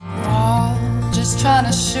trying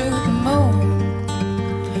to shoot the moon,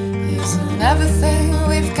 using everything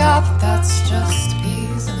we've got that's just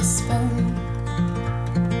peas in a spoon.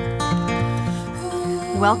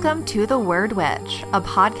 Welcome to The Word Witch, a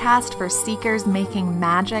podcast for seekers making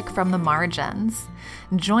magic from the margins.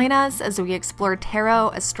 Join us as we explore tarot,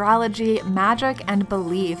 astrology, magic, and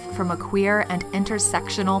belief from a queer and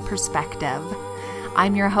intersectional perspective.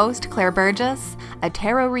 I'm your host, Claire Burgess, a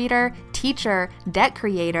tarot reader, teacher, deck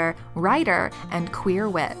creator, writer, and queer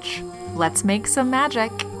witch. Let's make some magic.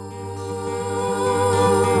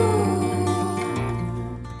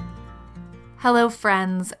 Hello,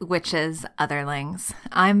 friends, witches, otherlings.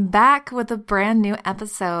 I'm back with a brand new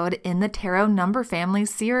episode in the Tarot Number Family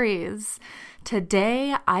series.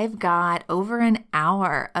 Today, I've got over an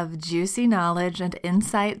hour of juicy knowledge and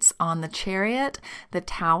insights on the Chariot, the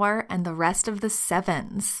Tower, and the rest of the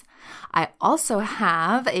sevens. I also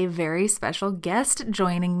have a very special guest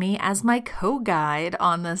joining me as my co-guide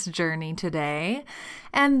on this journey today,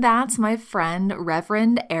 and that's my friend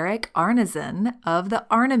Reverend Eric Arneson of the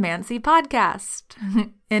Arnemancy podcast.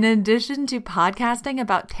 In addition to podcasting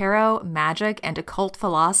about tarot, magic, and occult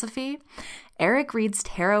philosophy, Eric reads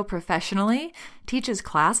tarot professionally, teaches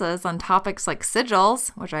classes on topics like sigils,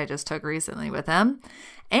 which I just took recently with him,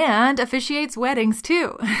 and officiates weddings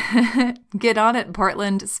too. Get on it,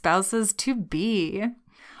 Portland spouses to be.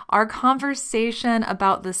 Our conversation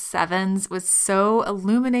about the sevens was so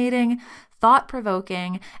illuminating,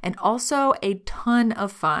 thought-provoking, and also a ton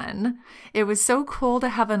of fun. It was so cool to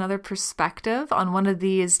have another perspective on one of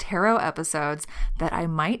these tarot episodes that I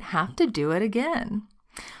might have to do it again.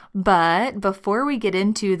 But before we get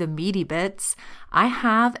into the meaty bits, I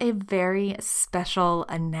have a very special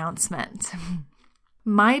announcement.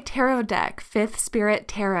 My tarot deck, Fifth Spirit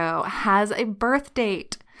Tarot, has a birth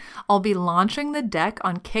date. I'll be launching the deck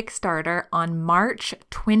on Kickstarter on March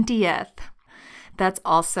 20th. That's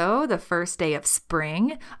also the first day of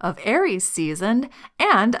spring, of Aries season,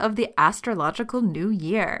 and of the astrological new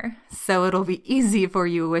year. So it'll be easy for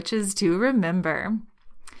you witches to remember.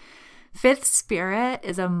 Fifth Spirit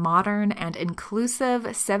is a modern and inclusive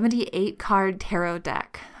 78-card tarot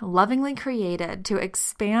deck, lovingly created to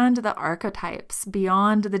expand the archetypes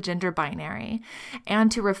beyond the gender binary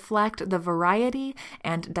and to reflect the variety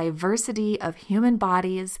and diversity of human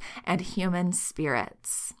bodies and human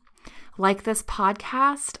spirits. Like this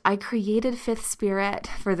podcast, I created Fifth Spirit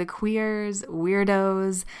for the queers,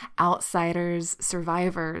 weirdos, outsiders,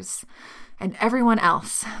 survivors, and everyone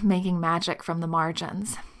else making magic from the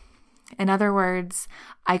margins. In other words,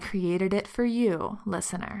 I created it for you,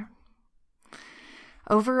 listener.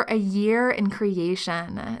 Over a year in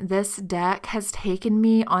creation, this deck has taken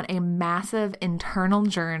me on a massive internal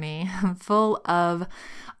journey full of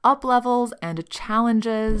up levels and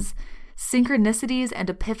challenges, synchronicities and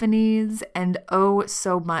epiphanies, and oh,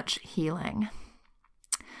 so much healing.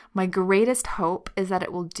 My greatest hope is that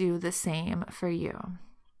it will do the same for you.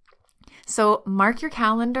 So mark your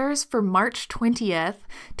calendars for March 20th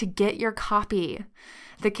to get your copy.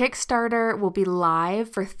 The Kickstarter will be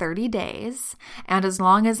live for 30 days, and as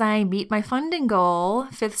long as I meet my funding goal,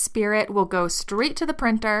 Fifth Spirit will go straight to the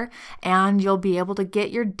printer, and you'll be able to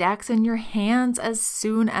get your decks in your hands as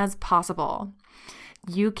soon as possible.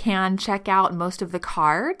 You can check out most of the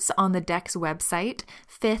cards on the deck's website,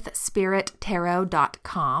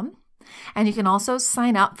 fifthspirittarot.com. And you can also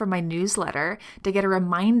sign up for my newsletter to get a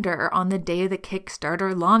reminder on the day the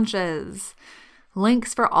Kickstarter launches.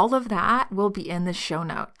 Links for all of that will be in the show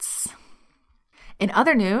notes. In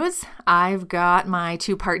other news, I've got my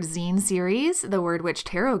 2-part zine series, The Word Witch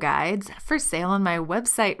Tarot Guides, for sale on my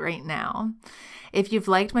website right now. If you've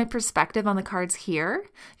liked my perspective on the cards here,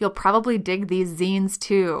 you'll probably dig these zines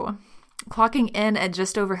too. Clocking in at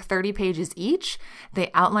just over 30 pages each,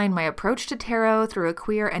 they outline my approach to tarot through a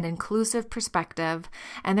queer and inclusive perspective,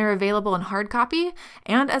 and they're available in hard copy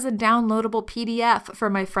and as a downloadable PDF for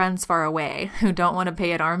my friends far away who don't want to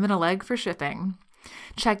pay an arm and a leg for shipping.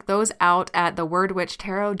 Check those out at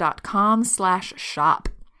thewordwitchtarot.com/shop.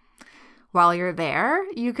 While you're there,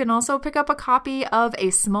 you can also pick up a copy of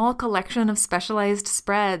a small collection of specialized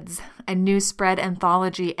spreads, a new spread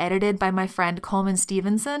anthology edited by my friend Coleman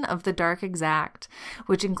Stevenson of The Dark Exact,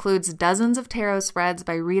 which includes dozens of tarot spreads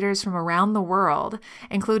by readers from around the world,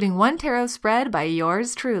 including one tarot spread by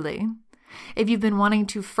yours truly. If you've been wanting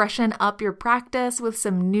to freshen up your practice with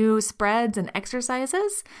some new spreads and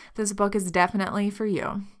exercises, this book is definitely for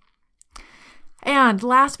you. And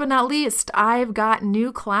last but not least, I've got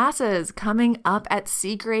new classes coming up at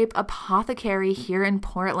Sea Grape Apothecary here in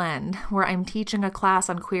Portland, where I'm teaching a class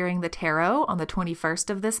on queering the tarot on the 21st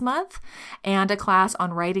of this month and a class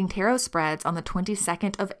on writing tarot spreads on the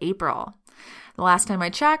 22nd of April. The last time I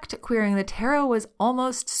checked, Queering the Tarot was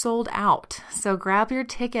almost sold out, so grab your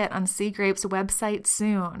ticket on Sea Grape's website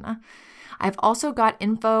soon. I've also got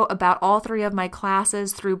info about all 3 of my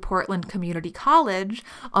classes through Portland Community College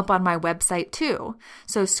up on my website too,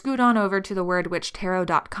 so scoot on over to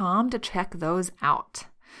thewordwitchtarot.com to check those out.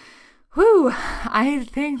 Whew, I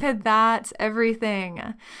think that's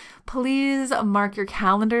everything. Please mark your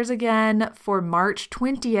calendars again for March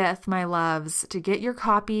 20th, my loves, to get your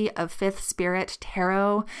copy of Fifth Spirit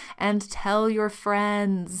Tarot and tell your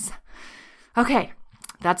friends. Okay,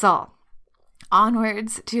 that's all.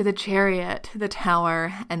 Onwards to the Chariot, the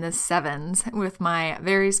Tower, and the Sevens with my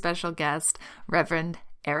very special guest, Reverend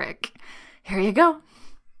Eric. Here you go.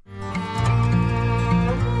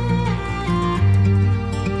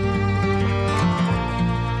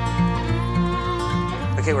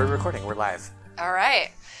 Okay, we're recording. We're live. All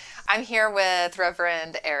right. I'm here with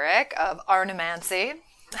Reverend Eric of Arnemancy.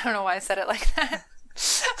 I don't know why I said it like that.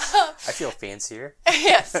 I feel fancier.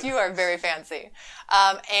 Yes, you are very fancy.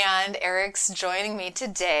 And Eric's joining me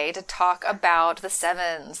today to talk about the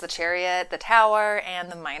Sevens, the Chariot, the Tower,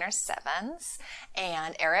 and the Minor Sevens.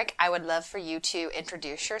 And Eric, I would love for you to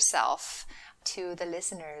introduce yourself to the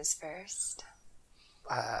listeners first.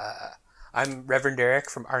 I'm Reverend Eric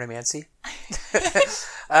from Arnemancy.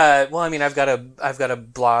 Well, I mean, I've got a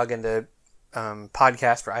blog and a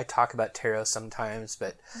podcast where I talk about tarot sometimes,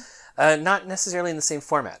 but not necessarily in the same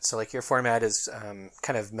format. So, like, your format is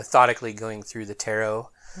kind of methodically going through the tarot,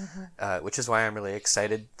 which is why I'm really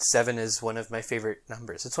excited. 7 is one of my favorite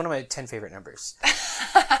numbers. It's one of my 10 favorite numbers.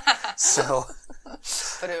 So,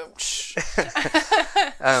 so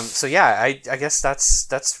yeah, I guess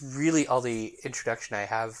that's really all the introduction I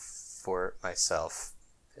have for myself.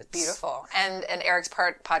 It's beautiful. And Eric's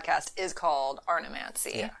podcast is called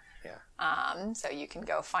Arnemancy. Yeah. So you can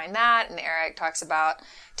go find that. And Eric talks about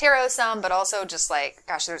tarot some, but also just like,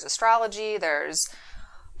 gosh, there's astrology, there's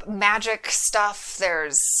magic stuff,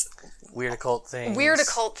 there's weird occult things. Weird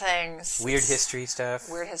history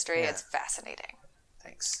stuff. Weird history. Yeah. It's fascinating.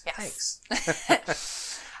 Thanks. Yes.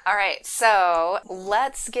 Thanks. All right, so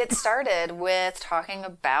let's get started with talking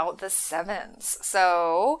about the Sevens.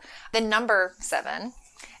 So the number 7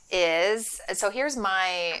 is, so here's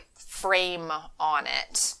my frame on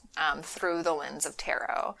it through the lens of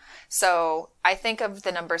tarot. So I think of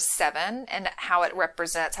the number 7 and how it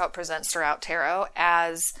presents throughout tarot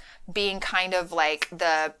as being kind of like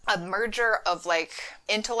a merger of like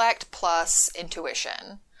intellect plus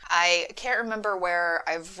intuition. I can't remember where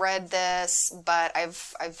I've read this, but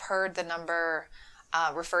I've heard the number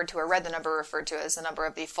referred to, or read the number referred to as the number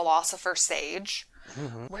of the philosopher sage.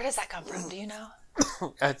 Mm-hmm. Where does that come from? Do you know?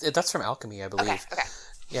 That's from alchemy, I believe. Okay.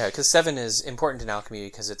 Yeah, because 7 is important in alchemy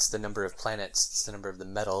because it's the number of planets, it's the number of the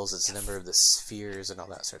metals, it's the number of the spheres and all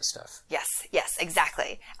that sort of stuff. Yes,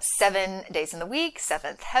 exactly. 7 days in the week,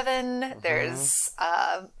 7th heaven. Mm-hmm. There's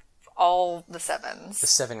all the 7s. The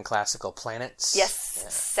 7 classical planets. Yes, yeah.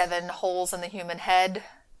 7 holes in the human head.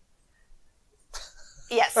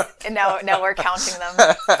 Yes, and now we're counting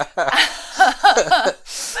them.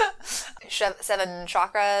 7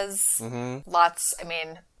 chakras. Mm-hmm. Lots. I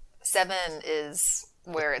mean, 7 is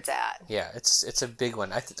where it's at. Yeah, it's a big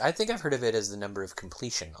one. I think I've heard of it as the number of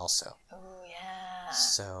completion also. Oh yeah.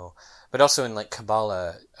 So, but also in like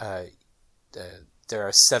Kabbalah, there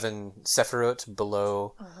are 7 Sephirot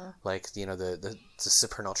below, like, you know, the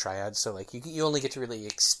supernal triad. So, like, you only get to really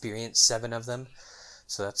experience 7 of them.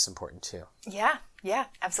 So that's important, too. Yeah,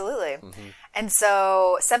 absolutely. Mm-hmm. And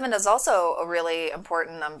so 7 is also a really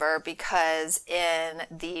important number because in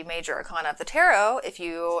the major arcana of the tarot, if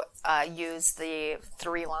you use the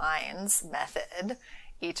 3 lines method,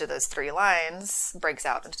 each of those 3 lines breaks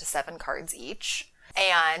out into 7 cards each.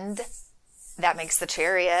 And that makes the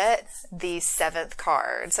Chariot the 7th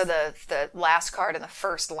card. So the last card in the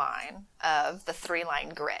first line of the 3-line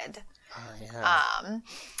grid. Oh, yeah.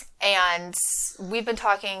 And we've been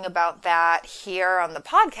talking about that here on the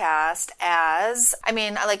podcast as, I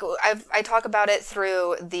mean, like I talk about it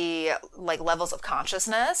through the like levels of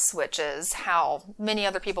consciousness, which is how many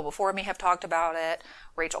other people before me have talked about it.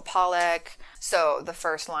 Rachel Pollack. So the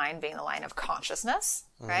first line being the line of consciousness,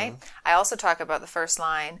 right? I also talk about the first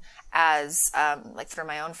line as, like through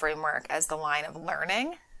my own framework, as the line of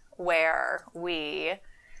learning, where we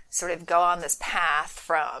sort of go on this path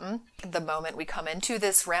from the moment we come into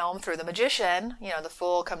this realm through the magician. You know, the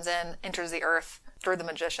fool comes in, enters the earth through the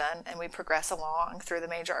Magician, and we progress along through the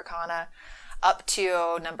major arcana up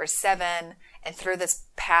to number 7, and through this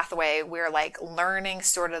pathway we're like learning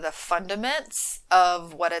sort of the fundaments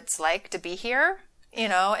of what it's like to be here,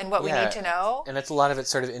 and what we need to know. And it's a lot of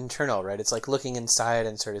it's sort of internal, right? It's like looking inside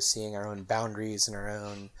and sort of seeing our own boundaries and our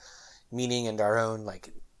own meaning and our own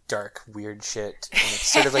like dark weird shit, and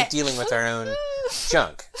it's sort of like dealing with our own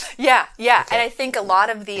junk. Yeah. Okay. And I think a lot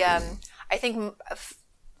of the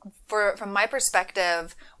from my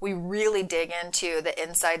perspective, we really dig into the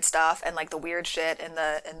inside stuff and like the weird shit in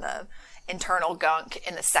the internal gunk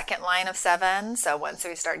in the second line of 7. So once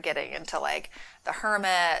we start getting into like the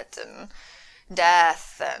hermit and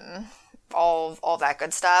death and all that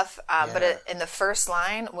good stuff. But in the first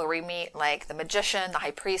line, where we meet like the magician, the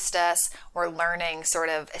high priestess, we're learning sort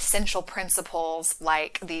of essential principles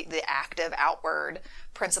like the active outward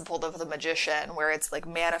principle of the magician, where it's like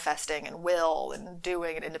manifesting and will and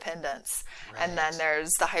doing and independence. Right. And then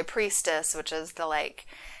there's the high priestess, which is the like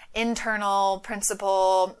internal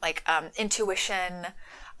principle, like intuition,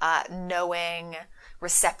 knowing,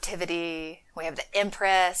 receptivity. We have the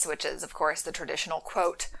empress, which is of course the traditional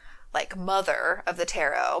quote like mother of the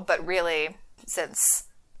tarot, but really, since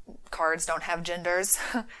cards don't have genders,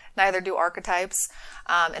 neither do archetypes,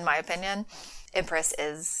 in my opinion. Empress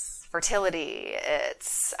is fertility,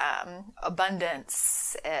 it's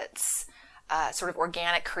abundance, it's sort of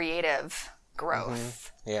organic creative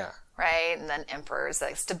growth. Mm-hmm. Yeah. Right? And then emperor is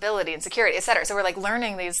like stability and security, etc. So we're like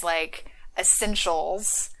learning these like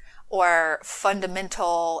essentials or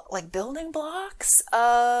fundamental like building blocks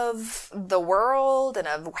of the world and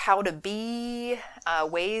of how to be,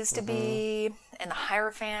 ways to be. In the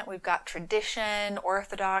Hierophant, we've got tradition,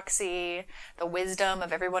 orthodoxy, the wisdom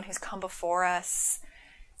of everyone who's come before us.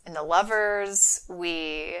 In the Lovers,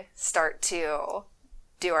 we start to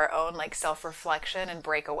do our own like self-reflection and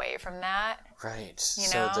break away from that. Right.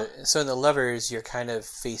 So in the Lovers, you're kind of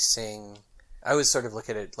facing... I always sort of look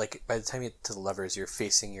at it like by the time you get to the Lovers, you're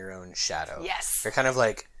facing your own shadow. Yes. You're kind of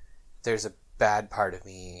like, there's a bad part of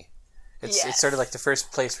me. It's sort of like the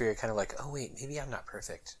first place where you're kind of like, oh wait, maybe I'm not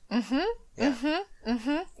perfect. Mm-hmm. Yeah. Mm-hmm.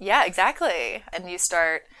 Mm-hmm. Yeah, exactly. And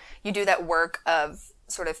you do that work of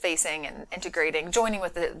sort of facing and integrating, joining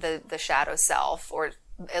with the shadow self, or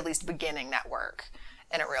at least beginning that work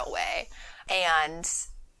in a real way. And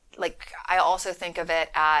like, I also think of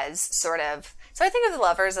it as sort of, so I think of the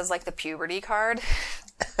Lovers as like the puberty card.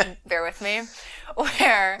 Bear with me.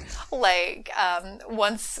 Where like,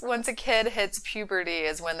 once a kid hits puberty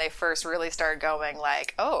is when they first really start going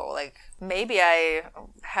like, oh, like maybe I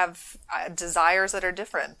have desires that are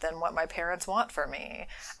different than what my parents want for me.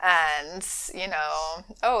 And,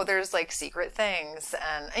 oh, there's like secret things.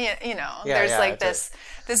 And, there's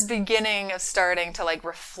this beginning of starting to like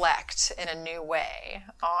reflect in a new way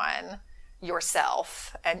on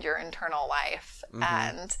yourself and your internal life. Mm-hmm.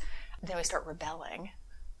 And then we start rebelling.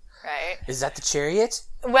 Right? Is that the Chariot?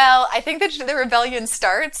 Well, I think that the rebellion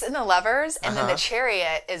starts in the Lovers, and then the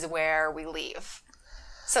Chariot is where we leave.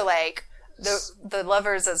 So, like, the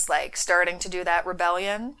Lovers is, like, starting to do that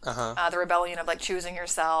rebellion. The rebellion of, like, choosing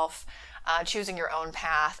yourself, choosing your own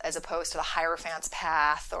path, as opposed to the Hierophant's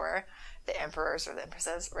path, or the Emperor's or the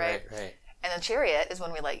Empress's, right? Right. And the Chariot is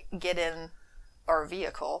when we, like, get in our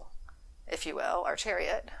vehicle, if you will, our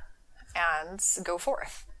chariot, and go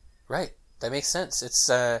forth. Right. That makes sense. It's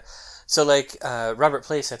so like Robert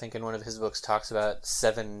Place, I think, in one of his books talks about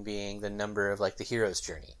 7 being the number of like the hero's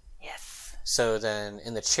journey. Yes. So then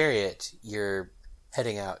in the Chariot, you're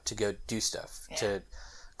heading out to go do stuff, to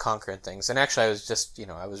conquer things. And actually, I was just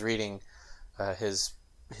I was reading his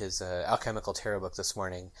Alchemical Tarot book this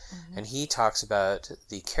morning, and he talks about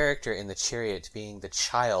the character in the Chariot being the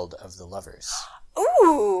child of the Lovers.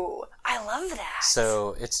 Ooh, I love that.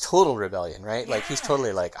 So it's total rebellion, right? Yeah. Like he's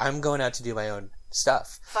totally like, I'm going out to do my own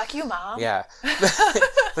stuff. Fuck you, Mom. Yeah.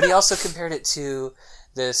 But he also compared it to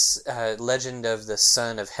this legend of the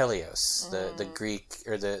son of Helios, the Greek,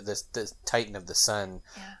 or the Titan of the sun.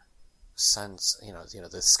 Yeah. Sun's,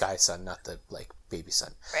 the sky sun, not the like baby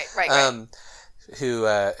sun. Right. Who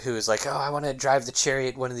was like, oh, I want to drive the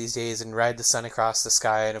chariot one of these days and ride the sun across the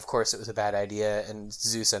sky, and of course it was a bad idea, and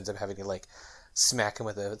Zeus ends up having to like smack him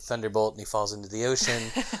with a thunderbolt, and he falls into the ocean.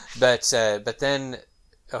 but then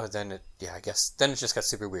I guess then it just got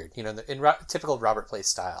super weird. In typical Robert Place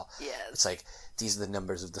style. Yes. It's like, these are the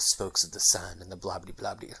numbers of the spokes of the sun and the blobby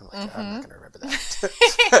blobby. I'm like, I'm not going to remember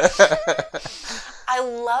that. I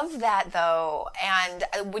love that though. And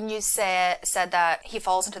when you said that he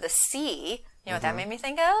falls into the sea, what that made me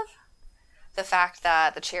think of? The fact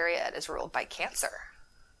that the chariot is ruled by Cancer.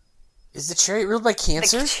 Is the chariot ruled by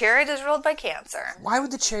Cancer? The chariot is ruled by Cancer. Why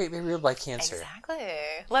would the chariot be ruled by Cancer? Exactly.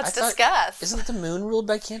 Let's discuss. Isn't the moon ruled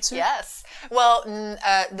by Cancer? Yes. Well,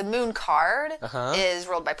 the moon card Uh-huh. is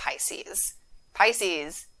ruled by Pisces.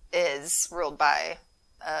 Pisces is ruled by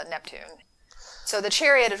Neptune. So the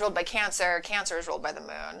chariot is ruled by Cancer. Cancer is ruled by the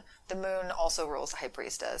moon. The moon also rules the high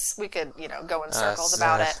priestess. We could, go in circles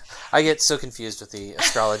about it. I get so confused with the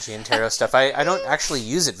astrology and tarot stuff. I don't actually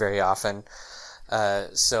use it very often,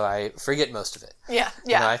 so I forget most of it. Yeah.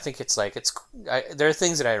 I think it's like there are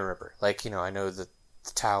things that I remember. Like, I know that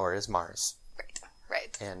the tower is Mars.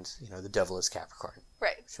 Right. And, the devil is Capricorn.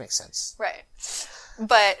 Right. Which makes sense. Right.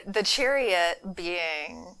 But the chariot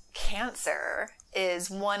being Cancer is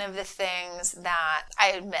one of the things that I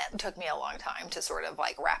admit took me a long time to sort of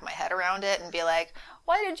like wrap my head around it and be like,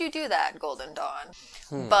 why did you do that, Golden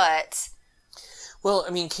Dawn? But well,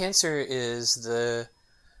 Cancer is the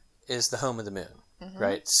home of the moon,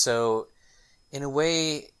 right? So in a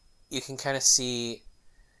way you can kind of see,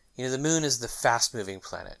 the moon is the fast-moving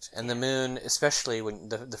planet, and the moon, especially when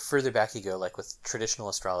the further back you go, like with traditional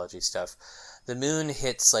astrology stuff, the moon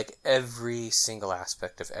hits like every single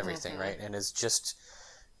aspect of everything, right? And is just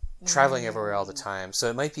traveling everywhere all the time.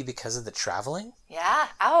 So it might be because of the traveling. Yeah.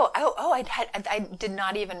 I did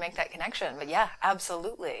not even make that connection, but yeah,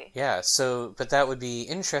 absolutely. Yeah. So, but that would be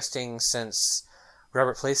interesting since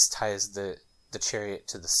Robert Place ties the chariot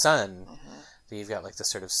to the sun. That you've got like the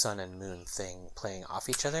sort of sun and moon thing playing off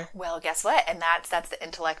each other. Well, guess what? And that's the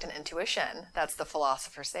intellect and intuition. That's the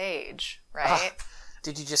philosopher sage, right?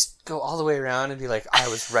 Did you just go all the way around and be like, I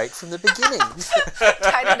was right from the beginning?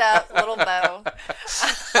 Tied it up, little bow.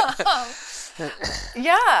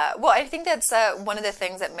 Yeah, well, I think that's one of the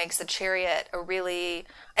things that makes the chariot a really...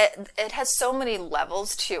 It has so many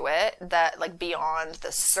levels to it that, like, beyond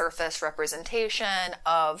the surface representation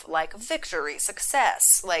of, like, victory,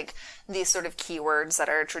 success, like, these sort of keywords that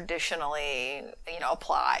are traditionally,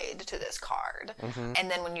 applied to this card. And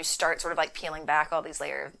then when you start sort of, like, peeling back all these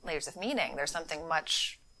layers of meaning, there's something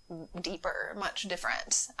much deeper, much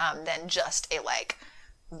different than just a, like,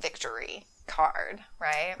 victory card,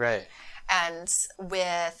 right? Right. And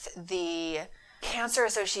with the Cancer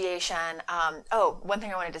Association, one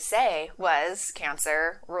thing I wanted to say was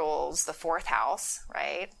Cancer rules the 4th house,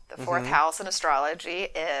 right? The 4th house in astrology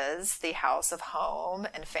is the house of home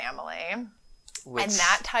and family. And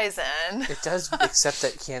that ties in. It does, except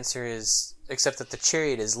that the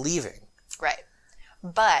chariot is leaving. Right.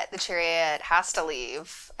 But the chariot has to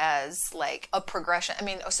leave as like a progression.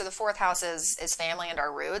 So the 4th house is family and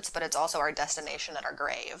our roots, but it's also our destination and our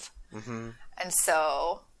grave. And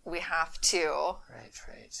so we have to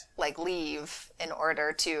like leave in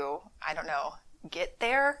order to, I don't know, get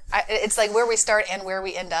there. It's like where we start and where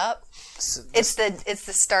we end up. So it's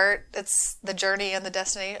the start, it's the journey and the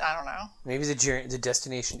destination. I don't know. Maybe the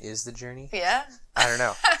destination is the journey. Yeah. I don't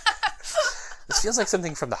know. This feels like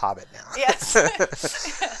something from The Hobbit now. Yes.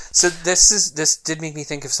 So this did make me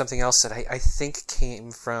think of something else that I think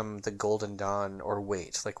came from the Golden Dawn or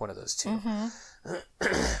Waite, like one of those two.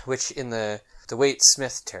 Which in the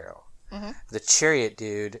Waite-Smith tarot, the chariot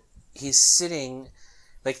dude, he's sitting,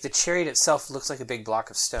 like the chariot itself looks like a big block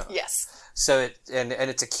of stone. Yes. So and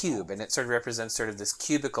it's a cube, and it sort of represents sort of this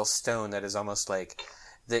cubical stone that is almost like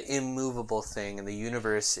the immovable thing, and the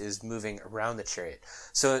universe is moving around the chariot.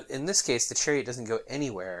 So in this case, the chariot doesn't go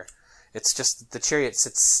anywhere. It's just the chariot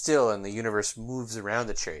sits still, and the universe moves around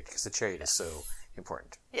the chariot because the chariot is so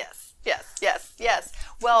important. Yes.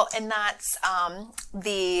 Well, and that's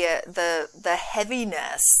the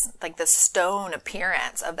heaviness, like the stone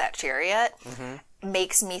appearance of that chariot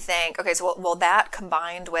makes me think, okay, so well that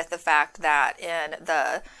combined with the fact that in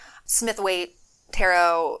the Smith-Waite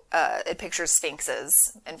tarot, it pictures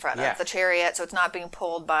sphinxes in front of the chariot, so it's not being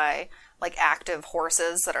pulled by like active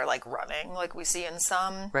horses that are like running, like we see in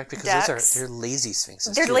some because decks. they're lazy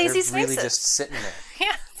sphinxes. They're lazy sphinxes. Really just sitting there.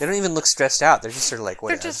 Yeah, they don't even look stressed out. They're just sort of like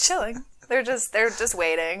whatever. They're just chilling. They're just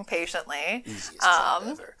waiting patiently. Easiest job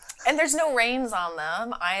ever. And there's no reins on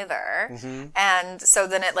them either. And so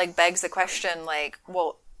then it like begs the question, like,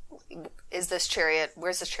 well, where's this chariot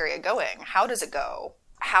going? How does it go?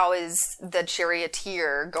 How is the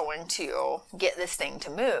charioteer going to get this thing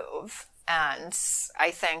to move? And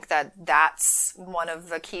I think that that's one of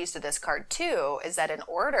the keys to this card too, is that in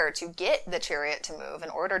order to get the chariot to move, in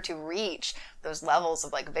order to reach those levels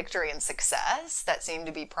of like victory and success that seem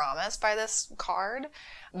to be promised by this card,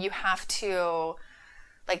 you have to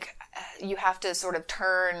sort of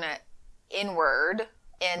turn inward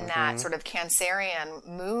in that sort of Cancerian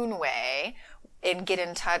moon way and get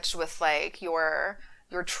in touch with like your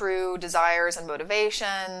your true desires and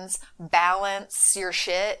motivations, balance your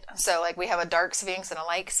shit. So like we have a dark sphinx and a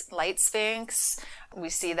light sphinx. We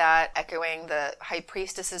see that echoing the high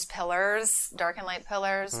priestess's pillars, dark and light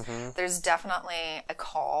pillars. Mm-hmm. There's definitely a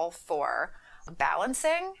call for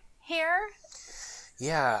balancing here.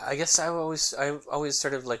 Yeah, I guess I've always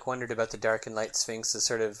sort of like wondered about the dark and light sphinx as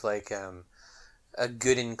sort of like a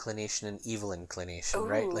good inclination and evil inclination,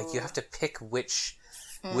 right? Like you have to pick which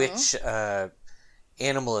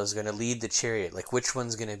animal is going to lead the chariot, like which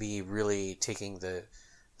one's going to be really taking the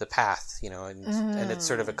path, and it's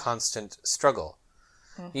sort of a constant struggle.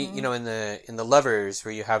 In the Lovers,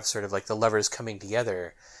 where you have sort of like the lovers coming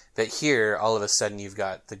together, but here all of a sudden you've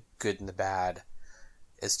got the good and the bad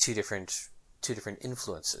as two different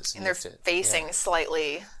influences, and they're facing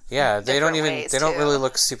slightly they don't really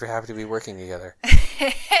look super happy to be working together.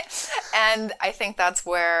 And I think that's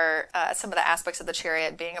where some of the aspects of the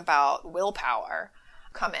chariot being about willpower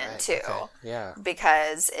come in too. Okay. Yeah.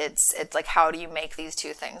 Because it's like, how do you make these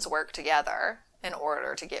two things work together in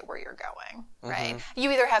order to get where you're going, right? Mm-hmm.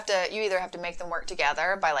 You either have to make them work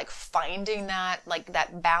together by like finding that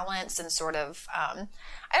balance and sort of I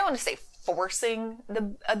don't want to say forcing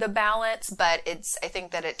the balance, but I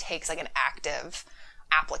think that it takes like an active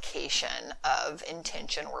application of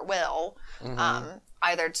intention or will,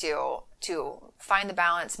 either to find the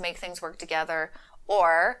balance, make things work together,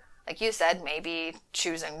 or like you said, maybe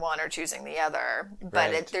choosing one or choosing the other.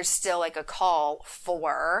 But there's still like a call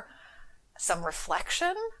for some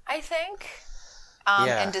reflection, I think,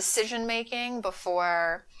 and decision making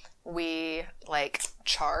before we like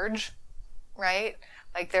charge, right?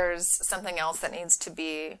 Like there's something else that needs to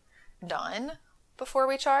be done before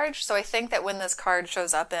we charge. So I think that when this card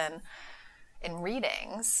shows up in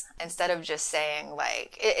readings, instead of just saying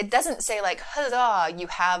like, it doesn't say like, huzzah, you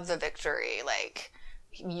have the victory, like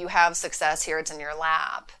you have success here, it's in your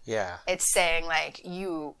lap. Yeah. It's saying like,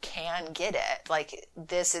 you can get it. Like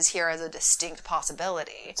this is here as a distinct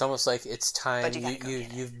possibility. It's almost like it's time.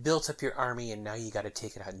 You've built up your army and now you got to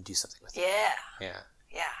take it out and do something with it. Yeah. Yeah.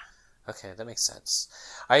 Yeah. Okay, that makes sense.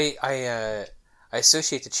 I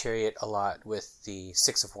associate the chariot a lot with the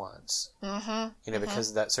Six of Wands. Mm-hmm. Because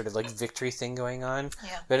of that sort of like victory thing going on.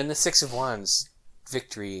 Yeah. But in the Six of Wands,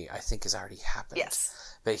 victory I think has already happened.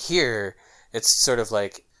 Yes. But here, it's sort of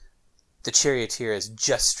like the charioteer has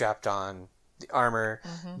just strapped on the armor,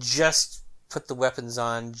 just put the weapons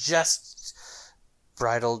on, just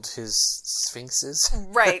bridled his sphinxes.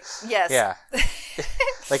 Right. Yes. Yeah.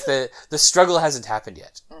 Like the struggle hasn't happened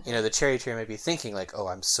yet. The charioteer might be thinking like, "Oh,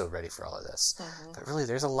 I'm so ready for all of this," but really,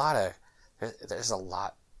 there's a lot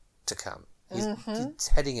to come. He's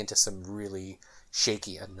heading into some really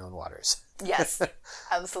shaky, unknown waters. Yes,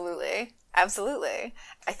 absolutely. Absolutely.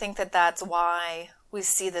 I think that that's why we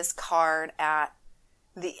see this card at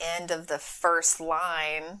the end of the first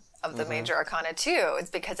line of the Major Arcana 2. It's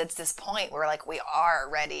because it's this point where like we are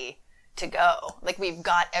ready to go. Like we've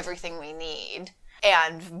got everything we need.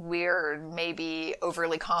 And we're maybe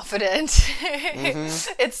overly confident.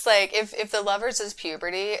 It's like if the Lovers is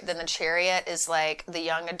puberty, then the chariot is like the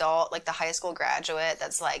young adult, like the high school graduate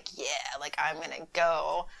that's like, yeah, like I'm going to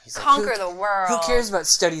go conquer the world. Who cares about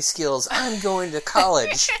study skills? I'm going to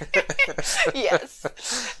college.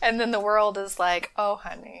 Yes. And then the world is like, oh,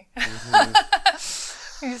 honey.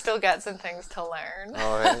 You still got some things to learn.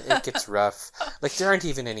 Oh, it gets rough. Like there aren't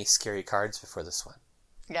even any scary cards before this one.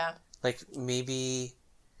 Yeah. Like, maybe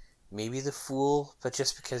the Fool, but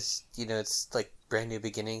just because, it's like brand new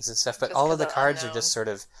beginnings and stuff. But just all of the cards are just sort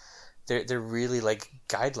of, they're really like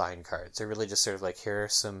guideline cards. They're really just sort of like, here are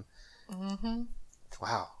some,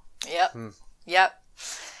 wow. Yep. Yep.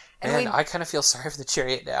 And I kind of feel sorry for the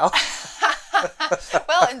chariot now.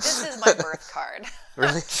 Well, and this is my birth card.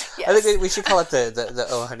 Really? Yes. I think we should call it the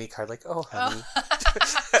Oh Honey card. Like, oh honey.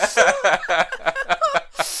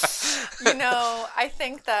 I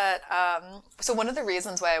think that, so one of the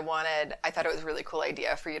reasons why I thought it was a really cool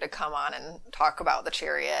idea for you to come on and talk about the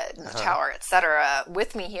chariot and the tower, etc.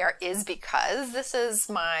 with me here is because this is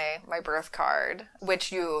my birth card,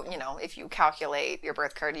 which if you calculate your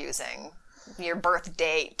birth card using your birth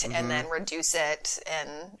date and then reduce it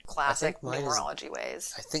in classic numerology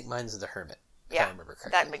ways. I think mine's the Hermit. Yeah, if I remember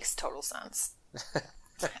correctly. That makes total sense.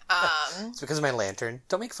 It's because of my lantern.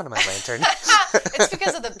 Don't make fun of my lantern. It's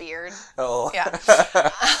because of the beard. Oh. Yeah.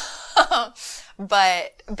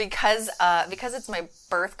 But because it's my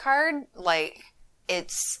birth card, like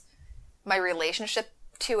it's my relationship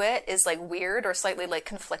to it is like weird or slightly like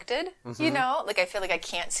conflicted, Like I feel like I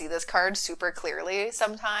can't see this card super clearly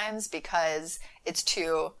sometimes because it's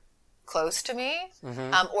too close to me.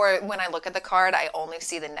 Or when I look at the card, I only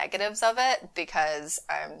see the negatives of it because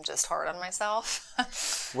I'm just hard on myself.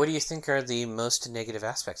 What do you think are the most negative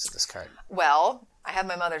aspects of this card? Well, I have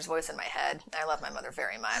my mother's voice in my head. I love my mother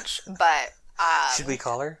very much, but should we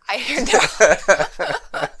call her? I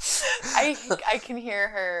can hear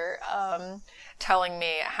her telling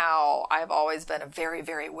me how I've always been a very,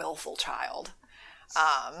 very willful child,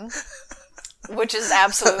 which is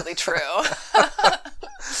absolutely true.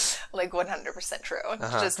 Like 100% true.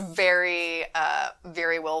 Just very,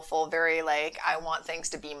 very willful, very like, I want things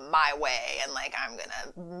to be my way and like, I'm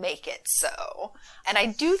gonna make it so. And I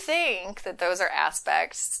do think that those are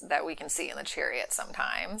aspects that we can see in the Chariot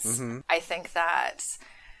sometimes. I think that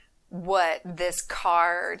what this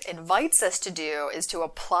card invites us to do is to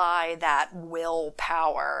apply that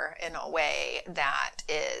willpower in a way that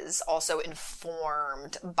is also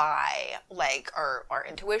informed by like our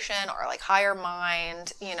intuition or like higher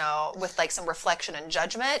mind, you know, with like some reflection and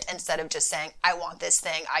judgment instead of just saying, I want this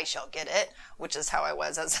thing, I shall get it, which is how I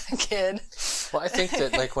was as a kid. Well, I think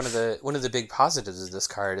that like one of the big positives of this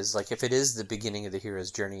card is like if it is the beginning of the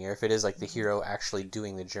hero's journey, or if it is like the hero actually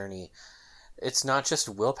doing the journey, it's not just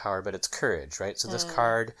willpower, but it's courage, right? So this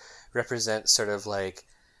card represents sort of like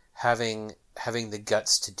having the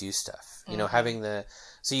guts to do stuff, you know,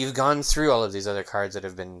 so you've gone through all of these other cards that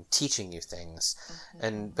have been teaching you things,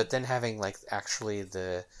 but then having like actually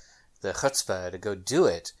the chutzpah to go do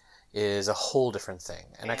it is a whole different thing.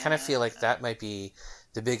 And I kind of feel like that might be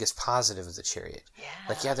the biggest positive of the Chariot.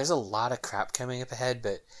 Like, yeah, there's a lot of crap coming up ahead,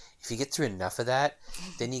 but if you get through enough of that,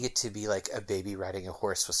 then you get to be like a baby riding a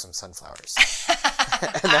horse with some sunflowers.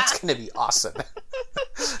 And that's going to be awesome.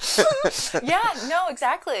 Yeah, no,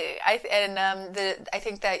 exactly. I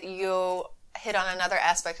think that you hit on another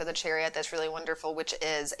aspect of the Chariot that's really wonderful, which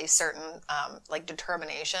is a certain like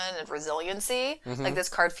determination and resiliency. Like this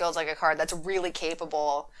card feels like a card that's really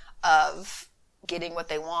capable of getting what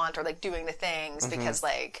they want or like doing the things because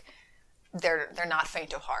like they're not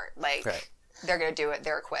faint of heart. Like they're going to do it.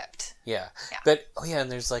 They're equipped. Yeah. But,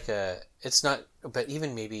 and there's like but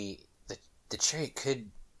even maybe the Chariot could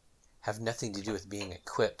have nothing to do with being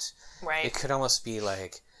equipped. Right. It could almost be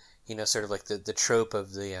like, you know, sort of like the trope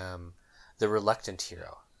of the reluctant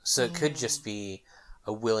hero. So it could just be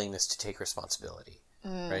a willingness to take responsibility.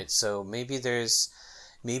 Right. So maybe there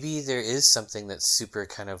is something that's super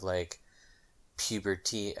kind of like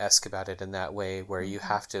puberty-esque about it in that way, where you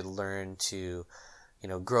have to learn to, you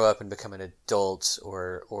know, grow up and become an adult,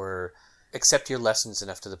 or accept your lessons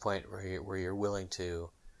enough to the point where you're willing to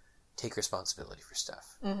take responsibility for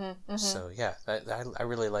stuff. So yeah, I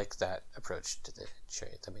really like that approach to the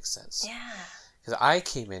Chariot. That makes sense. Yeah. Because I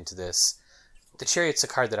came into this, the Chariot's a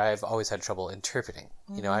card that I've always had trouble interpreting.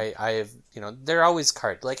 You know, I've, you know, they're always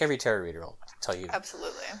cards, like every tarot reader will tell you.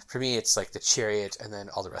 Absolutely. For me, it's like the Chariot and then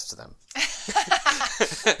all the rest of them.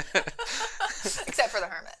 Except for the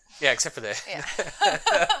Hermit. Yeah, except for the... Yeah.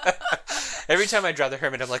 Every time I draw the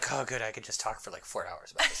Hermit, I'm like, oh, good, I could just talk for like 4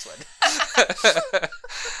 hours about this one.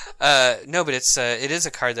 No, but it is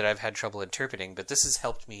a card that I've had trouble interpreting, but this has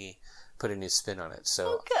helped me put a new spin on it.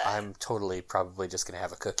 So I'm totally probably just going to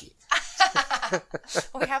have a cookie.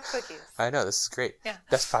 Well, we have cookies. I know, this is great. Yeah.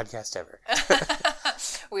 Best podcast ever.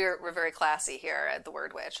 We're very classy here at the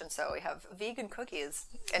Word Witch, and so we have vegan cookies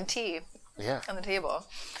and tea on the table.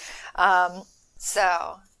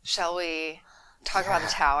 So, shall we talk about the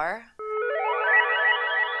Tower?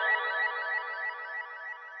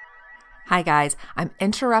 Hi guys, I'm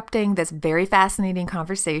interrupting this very fascinating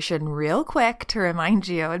conversation real quick to remind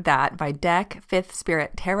you that my deck, Fifth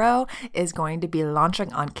Spirit Tarot, is going to be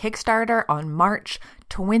launching on Kickstarter on March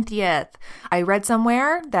 20th. I read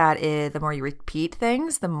somewhere that the more you repeat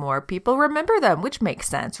things, the more people remember them, which makes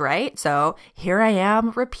sense, right? So here I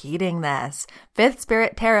am repeating this. Fifth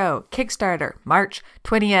Spirit Tarot, Kickstarter, March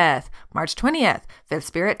 20th. March 20th, Fifth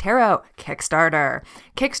Spirit Tarot, Kickstarter.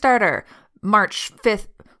 Kickstarter, March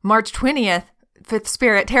 20th, Fifth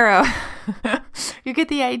Spirit Tarot. You get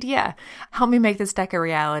the idea. Help me make this deck a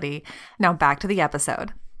reality. Now back to the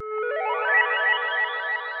episode.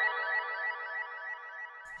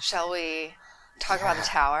 Shall we talk about the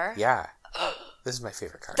Tower? Yeah. This is my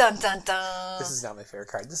favorite card. Dun dun dun. This is not my favorite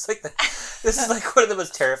card. This is like one of the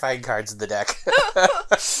most terrifying cards in the deck.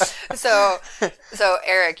 So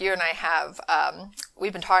Eric, you and I have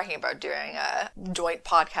we've been talking about doing a joint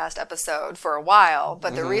podcast episode for a while,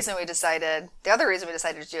 but the other reason we decided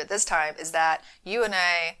to do it this time is that you and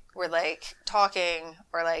I were like talking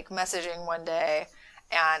or like messaging one day,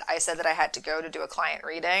 and I said that I had to go to do a client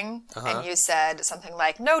reading, and you said something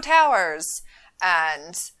like, no towers,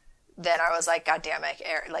 and then I was like, God damn it,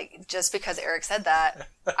 Eric, like, just because Eric said that,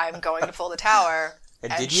 I'm going to pull the tower.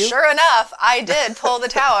 And did you? Sure enough, I did pull the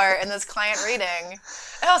tower in this client reading.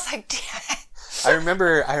 And I was like, damn it. I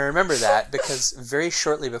remember that because very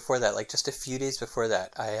shortly before that, like just a few days before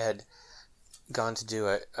that, I had gone to do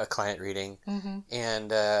a client reading,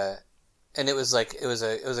 and it was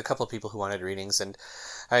a couple of people who wanted readings, and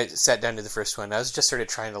I sat down to the first one. I was just sort of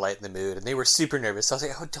trying to lighten the mood, and they were super nervous. I was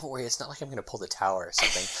like, "Oh, don't worry, it's not like I'm going to pull the tower or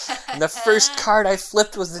something." And the first card I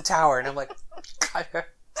flipped was the tower, and I'm like,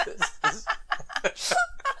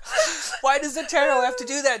 why does the tarot have to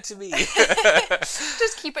do that to me?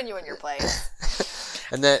 Just keeping you in your place.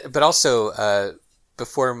 And then, but also,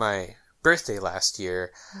 before my birthday last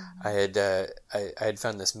year, I had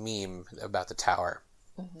found this meme about the tower,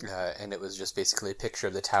 and it was just basically a picture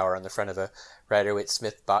of the tower on the front of a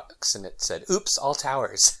Rider-Waite-Smith box, and it said, "Oops, all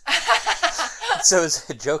towers." So it was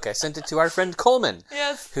a joke. I sent it to our friend Coleman,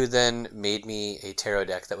 yes, who then made me a tarot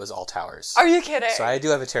deck that was all towers. Are you kidding? So I do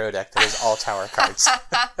have a tarot deck that is all tower cards.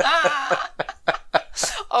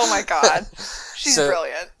 Oh my God. She's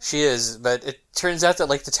brilliant. She is, but it turns out that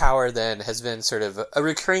like the tower then has been sort of a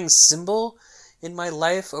recurring symbol in my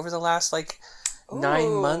life over the last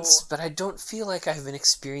 9 months, but I don't feel like I've been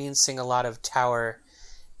experiencing a lot of tower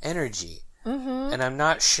energy. And I'm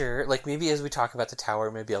not sure, like maybe as we talk about the tower,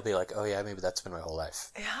 maybe I'll be like, oh yeah, maybe that's been my whole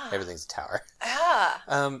life. Yeah. Everything's a tower.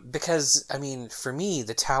 Yeah. Because, I mean, for me,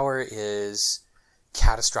 the tower is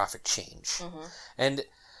catastrophic change. And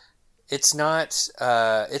it's not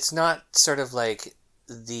sort of like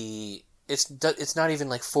it's not even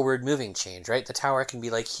like forward moving change, right? The tower can be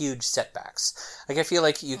like huge setbacks. Like I feel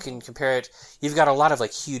like you can compare it. You've got a lot of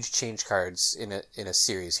like huge change cards in a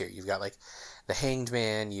series here. You've got like the Hanged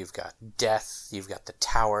Man, you've got Death, you've got the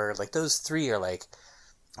Tower. Like those three are like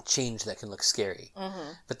change that can look scary.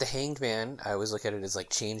 But the Hanged Man, I always look at it as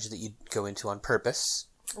like change that you go into on purpose.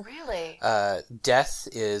 Really? Death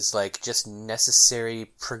is like just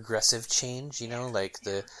necessary progressive change, like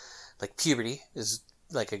puberty is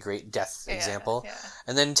like a great death example. Yeah.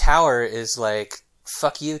 And then Tower is like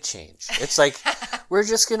fuck you change. It's like we're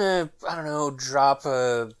just gonna, I don't know, drop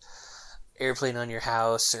a airplane on your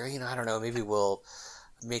house, or I don't know, maybe we'll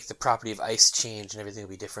make the property of ice change and everything will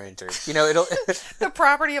be different, or it'll the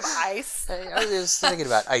property of ice. I was thinking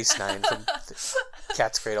about Ice Nine from the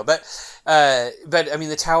Cat's Cradle, but I mean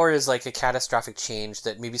the tower is like a catastrophic change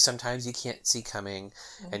that maybe sometimes you can't see coming,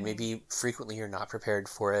 and maybe frequently you're not prepared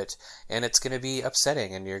for it, and it's going to be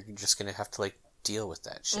upsetting, and you're just going to have to like deal with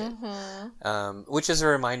that shit. Which is a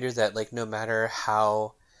reminder that like no matter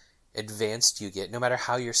how advanced you get, no matter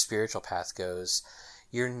how your spiritual path goes,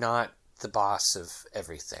 you're not the boss of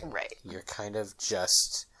everything. Right. You're kind of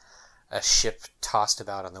just a ship tossed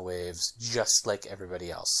about on the waves, just like everybody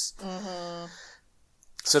else.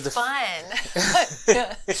 So the fun.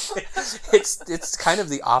 it's kind of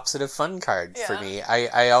the opposite of fun card for me.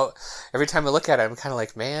 I every time I look at it, I'm kind of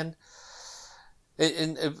like, man.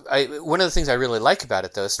 One of the things I really like about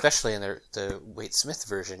it, though, especially in the Waite-Smith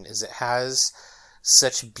version, is it has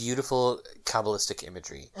such beautiful Kabbalistic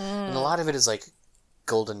imagery, and a lot of it is like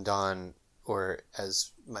Golden Dawn, or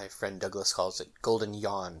as my friend Douglas calls it, Golden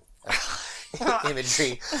Yawn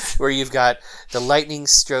imagery, where you've got the lightning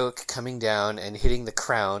stroke coming down and hitting the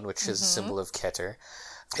crown, which is a symbol of Keter.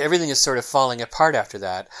 Everything is sort of falling apart after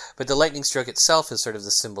that, but the lightning stroke itself is sort of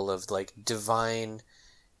the symbol of like divine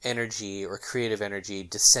energy or creative energy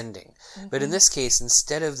descending. But in this case,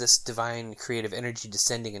 instead of this divine creative energy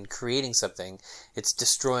descending and creating something, it's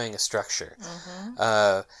destroying a structure.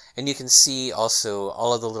 And you can see also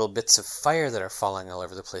all of the little bits of fire that are falling all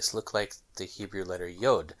over the place look like the Hebrew letter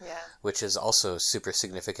Yod, which is also super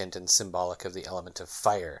significant and symbolic of the element of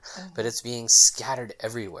fire, but it's being scattered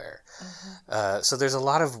everywhere. So there's a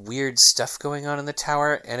lot of weird stuff going on in the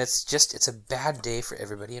tower, and it's a bad day for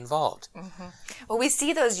everybody involved. Well, we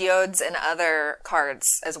see those Yods in other cards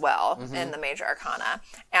as well in the Major Arcana,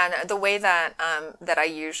 and the way that that I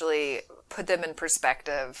usually put them in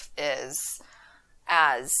perspective is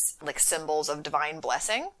as like symbols of divine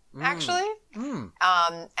blessing, actually.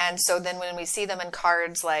 And so then when we see them in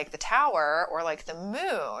cards like the Tower or like the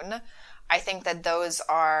Moon, I think that those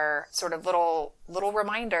are sort of little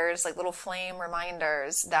reminders, like little flame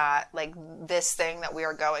reminders that like this thing that we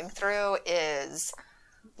are going through is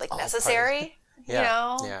like necessary.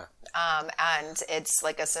 And it's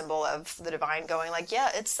like a symbol of the divine going like, yeah,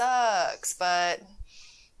 it sucks, but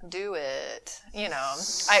do it. You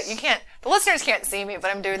can't, the listeners can't see me, but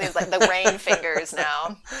I'm doing these like the rain fingers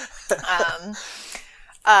now.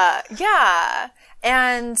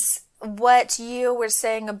 And what you were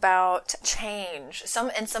saying about change,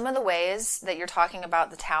 in some of the ways that you're talking about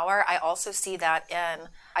the tower, I also see that in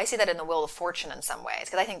the Wheel of Fortune in some ways,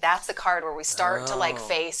 because I think that's the card where we start to like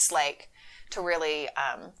face like to really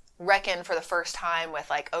reckon for the first time with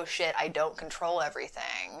like, oh shit, I don't control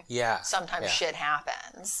everything. Yeah. Sometimes shit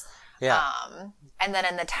happens. Yeah. And then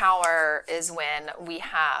in the tower is when we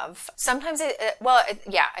have sometimes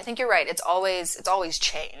I think you're right. It's always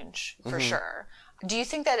change for sure. Do you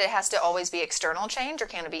think that it has to always be external change, or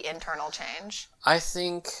can it be internal change? I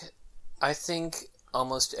think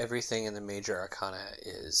almost everything in the major arcana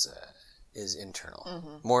is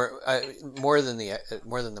internal, more than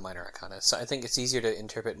the minor arcana. So I think it's easier to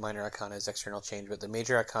interpret minor arcana as external change, but the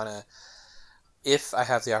major arcana, if I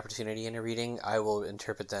have the opportunity in a reading, I will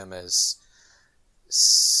interpret them as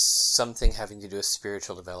something having to do with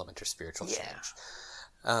spiritual development or spiritual change.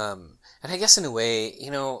 And I guess in a way,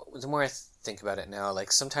 the more I think about it now,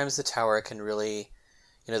 like sometimes the tower can really,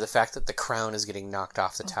 the fact that the crown is getting knocked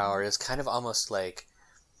off the tower is kind of almost like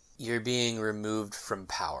you're being removed from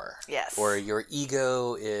power. Yes. Or your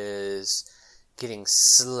ego is getting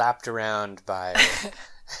slapped around by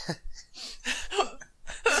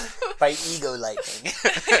by ego lightning.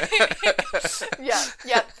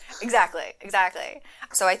 Yeah, exactly.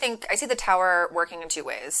 So I see the tower working in two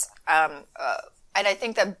ways. And I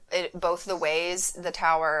think that both the ways the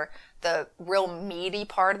tower, the real meaty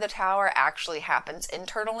part of the tower actually happens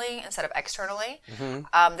internally instead of externally.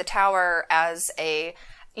 The tower as a,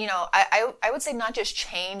 I would say not just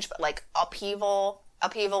change, but like upheaval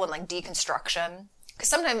and like deconstruction. Because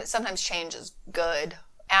sometimes change is good.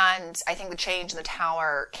 And I think the change in the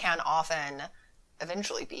tower can often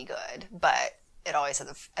eventually be good, but it always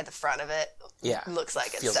at the front of it looks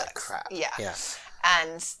like it feels sucks. Like crap. Yeah.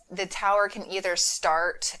 And the tower can either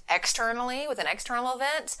start externally with an external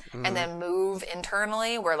event and then move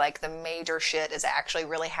internally where like the major shit is actually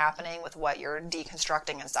really happening with what you're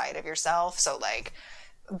deconstructing inside of yourself. So like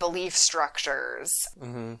belief structures,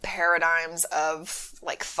 paradigms of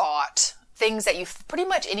like thought, things that pretty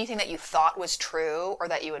much anything that you thought was true or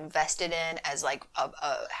that you invested in as like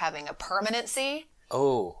having a permanency.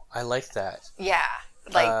 Oh, I like that. Yeah.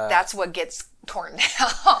 Like that's what gets torn down.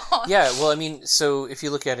 Yeah, well, I mean, so if you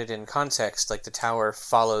look at it in context, like the tower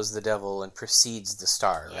follows the devil and precedes the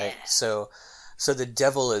star, right? So the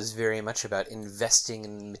devil is very much about investing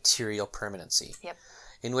in material permanency. Yep.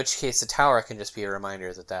 In which case the tower can just be a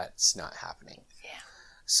reminder that that's not happening. Yeah.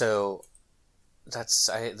 So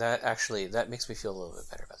that makes me feel a little bit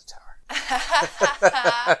better about the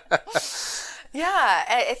tower. Yeah,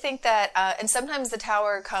 I think that, and sometimes the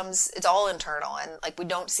tower it's all internal, and like we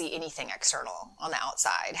don't see anything external on the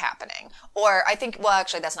outside happening. Or I think, well,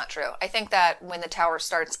 actually that's not true. I think that when the tower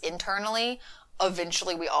starts internally,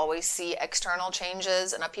 eventually we always see external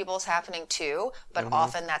changes and upheavals happening too, but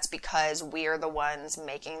often that's because we're the ones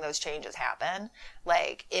making those changes happen.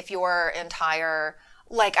 Like if your entire,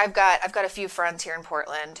 like I've got a few friends here in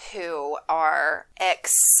Portland who are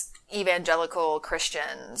evangelical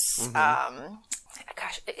Christians.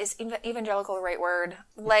 Gosh, is evangelical the right word?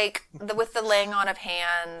 Like with the laying on of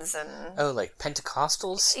hands and like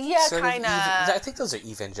Pentecostals? Yeah, kind of. I think those are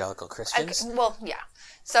evangelical Christians. Well, yeah.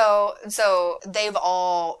 So they've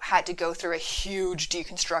all had to go through a huge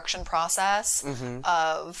deconstruction process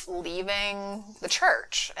of leaving the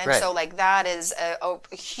church. And so like that is a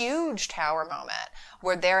huge tower moment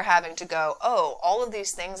where they're having to go, oh, all of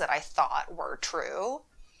these things that I thought were true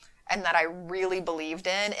and that I really believed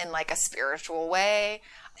in like a spiritual way,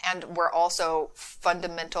 and were also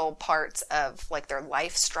fundamental parts of like their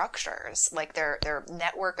life structures, like their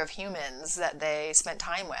network of humans that they spent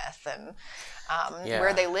time with and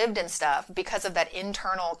where they lived and stuff, because of that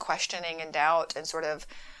internal questioning and doubt and sort of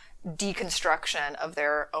deconstruction of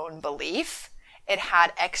their own belief. It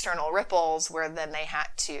had external ripples where then they had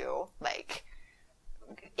to like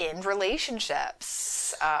end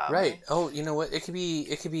relationships. Right. Oh, you know what? It could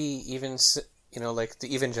be even, like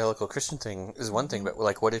the evangelical Christian thing is one thing, but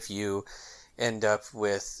like what if you end up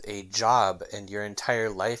with a job and your entire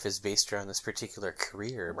life is based around this particular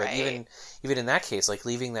career? But even in that case, like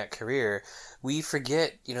leaving that career, we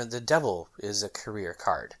forget, the devil is a career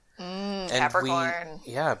card. And Capricorn.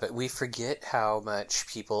 But we forget how much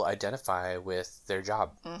people identify with their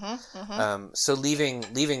job. So leaving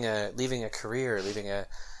a career,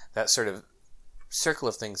 that sort of circle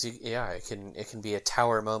of things, it can be a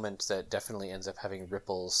tower moment that definitely ends up having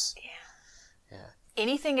ripples. Yeah.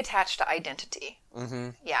 Anything attached to identity.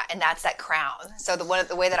 Yeah, and that's that crown. So the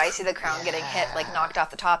way that I see the crown getting hit, like knocked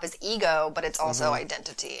off the top, is ego, but it's also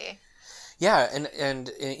identity. Yeah, and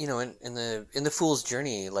you know, in the fool's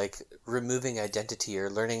journey, like removing identity or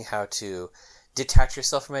learning how to detach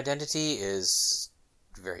yourself from identity is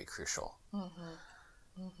very crucial.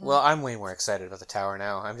 Well, I'm way more excited about the tower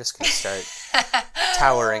now. I'm just going to start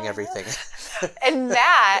towering everything. And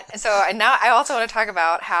now I also want to talk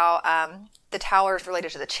about how the tower is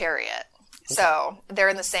related to the chariot. So they're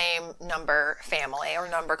in the same number family or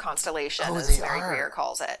number constellation, as Mary Greer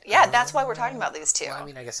calls it. Yeah, that's why we're talking about these two. Well, I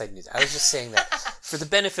mean, I guess I knew that. I was just saying that for the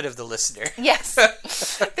benefit of the listener. Yes,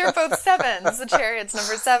 they're both sevens. The chariot's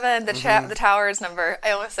number 7. The tower is number.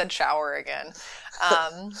 I almost said shower again.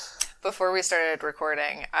 Before we started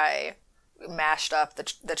recording, I mashed up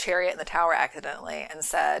the chariot and the tower accidentally and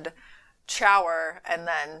said chower, and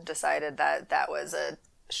then decided that that was a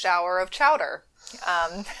shower of chowder.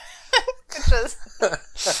 Which is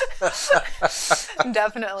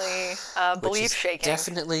definitely belief shaking.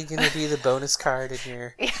 Definitely going to be the bonus card in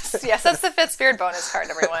your. Yes, that's the Fifth Spirit bonus card,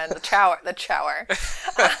 everyone. The chower.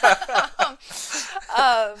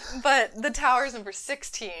 But the tower is number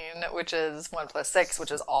 16, which is 1 + 6,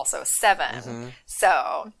 which is also 7. Mm-hmm.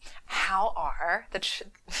 So, how are the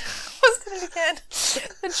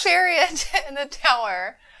chariot and the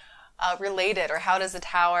tower related, or how does the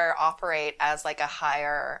tower operate as like a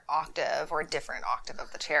higher octave or a different octave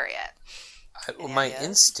of the chariot? My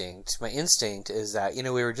instinct is that, you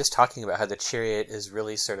know, we were just talking about how the chariot is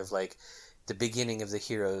really sort of like the beginning of the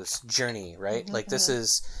hero's journey, right? Mm-hmm. Like this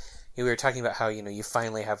is, we were talking about how, you know, you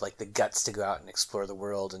finally have like the guts to go out and explore the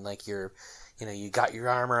world, and like you got your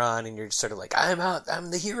armor on and you're just sort of like, I'm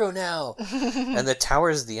the hero now. And the tower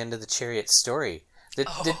is the end of the chariot's story.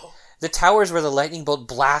 The tower's where the lightning bolt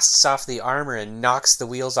blasts off the armor and knocks the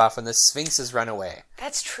wheels off, and the sphinxes run away.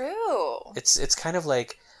 That's true. It's kind of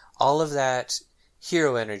like all of that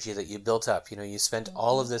hero energy that you built up. You know, you spent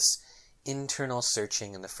all of this internal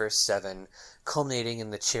searching in the first 7, culminating in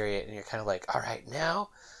the chariot, and you're kind of like, all right, now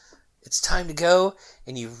it's time to go.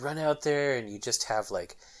 And you run out there, and you just have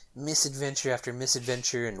like misadventure after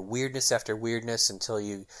misadventure and weirdness after weirdness until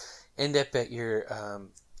you end up at your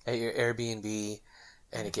Airbnb.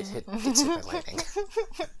 And it gets hit by lightning.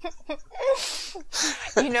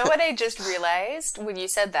 You know what I just realized when you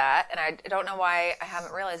said that, and I don't know why I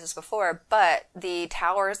haven't realized this before, but the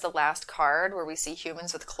tower is the last card where we see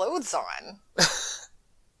humans with clothes on.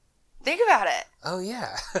 Think about it. Oh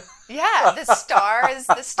yeah. Yeah, the star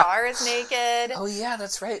is naked. Oh yeah,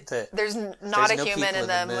 that's right. There's not a human in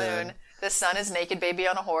the moon. The sun is naked baby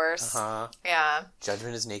on a horse. Uh-huh. Yeah.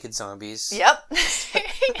 Judgment is naked zombies. Yep.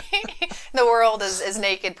 The world is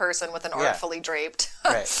naked person with an artfully draped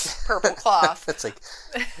purple cloth. That's like,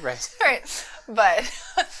 right. Right. But,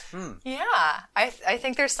 yeah, I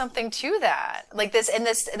think there's something to that. Like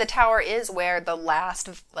the tower is where the last,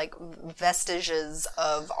 like, vestiges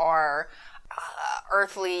of our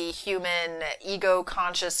earthly human ego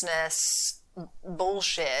consciousness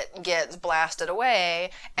bullshit gets blasted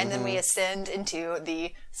away, and then we ascend into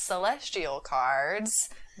the celestial cards,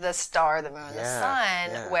 the star, the moon, the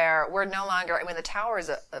sun, where we're no longer, I mean, the tower is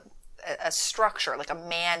a structure, like a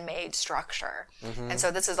man-made structure. And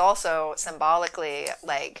so this is also symbolically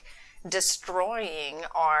like destroying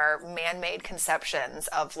our man-made conceptions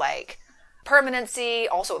of like permanency,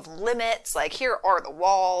 also of limits, like here are the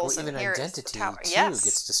walls, well, even and identity tower. too Yes.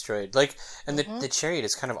 gets destroyed. Like, and the chariot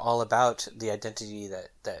is kind of all about the identity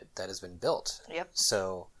that has been built. Yep.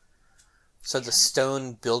 So the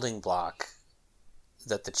stone building block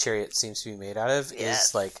that the chariot seems to be made out of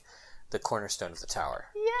is like the cornerstone of the tower.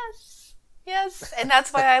 Yes, and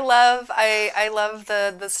that's why I love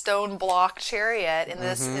the stone block chariot in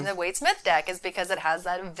this in the Wade Smith deck, is because it has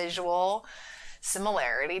that visual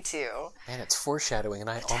similarity too. And it's foreshadowing, and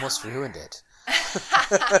I almost ruined it.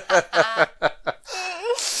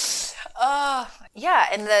 Yeah,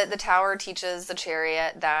 and the tower teaches the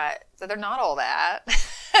chariot that they're not all that,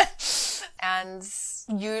 and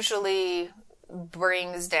usually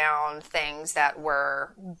brings down things that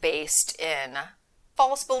were based in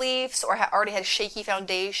false beliefs, or already had shaky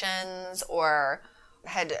foundations, or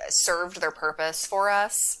had served their purpose for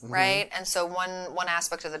us, right? And so one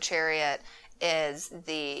aspect of the chariot is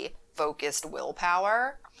the focused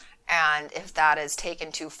willpower, and if that is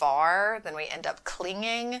taken too far, then we end up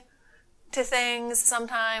clinging to things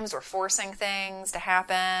sometimes, or forcing things to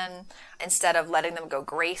happen instead of letting them go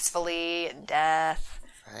gracefully in death.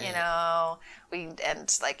 Right. You know,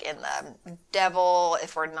 and like in the devil,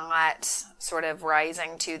 if we're not sort of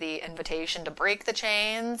rising to the invitation to break the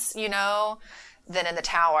chains, you know, then in the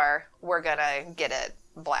tower, we're gonna get it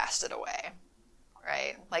blasted away.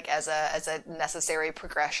 Right? Like as a necessary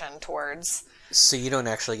progression towards. So you don't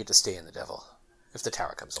actually get to stay in the devil if the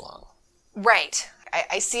tower comes along. Right.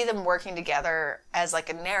 I see them working together as like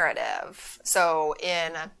a narrative. So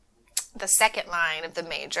in the second line of the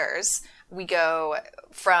majors, we go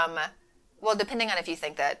from, well, depending on if you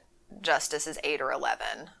think that justice is 8 or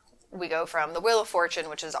 11, we go from the Wheel of Fortune,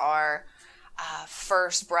 which is our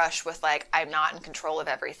first brush with like, I'm not in control of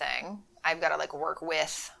everything. I've got to like work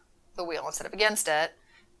with the wheel instead of against it,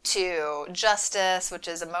 to justice, which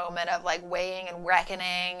is a moment of like weighing and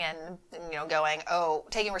reckoning and, you know, going,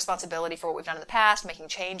 taking responsibility for what we've done in the past, making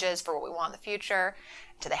changes for what we want in the future,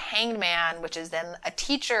 to the Hanged Man, which is then a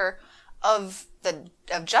teacher of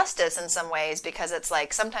justice in some ways, because it's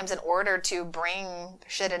like sometimes in order to bring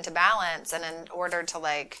shit into balance and in order to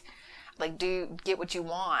get what you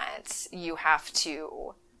want, you have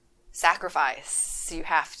to sacrifice, you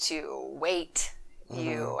have to wait,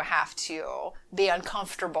 you have to be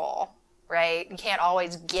uncomfortable, right? You can't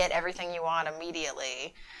always get everything you want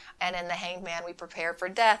immediately. And in the Hanged Man, we prepare for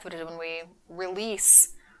death, which is when we release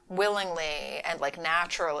willingly and like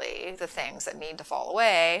naturally the things that need to fall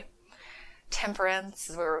away. Temperance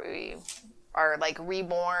is where we are like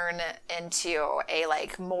reborn into a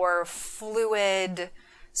like more fluid,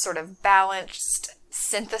 sort of balanced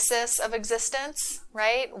synthesis of existence,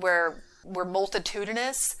 right? Where we're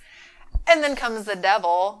multitudinous. And then comes the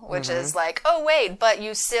Devil, which is like, oh wait, but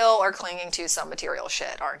you still are clinging to some material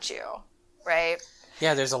shit, aren't you? Right?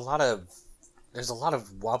 Yeah, there's a lot of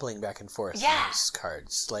wobbling back and forth in those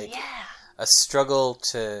cards. Like a struggle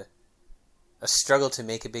to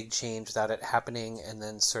make a big change without it happening, and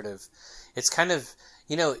then sort of, it's kind of,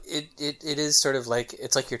 you know, it is sort of like,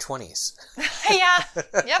 it's like your 20s. Yeah.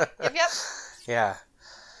 Yep. Yeah.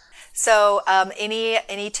 So,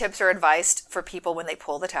 any tips or advice for people when they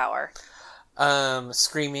pull the tower?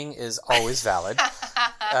 Screaming is always valid.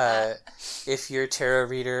 If your tarot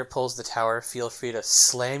reader pulls the tower, feel free to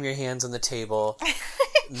slam your hands on the table,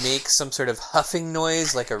 make some sort of huffing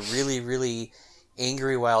noise like a really, really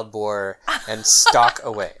angry wild boar, and stalk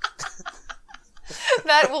away.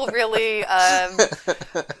 That will really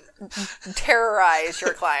terrorize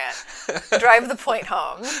your client. Drive the point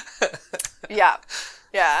home. Yeah.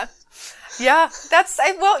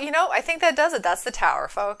 I think that does it. That's the tower,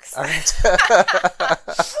 folks. All right.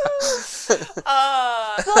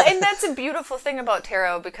 Well, and that's a beautiful thing about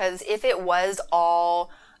tarot, because if it was all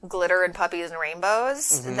glitter and puppies and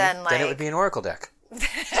rainbows, then it would be an oracle deck.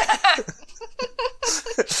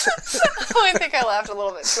 I think I laughed a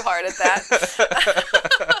little bit too hard at that.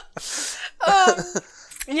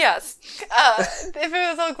 Yes. If it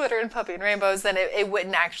was all glitter and puppy and rainbows, then it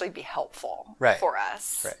wouldn't actually be helpful for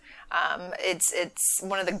us. Right. It's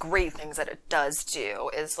one of the great things that it does do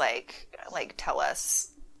is like tell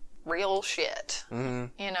us real shit. You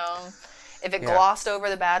know, if it glossed over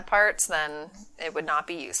the bad parts, then it would not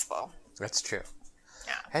be useful. That's true.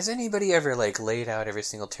 Yeah. Has anybody ever like laid out every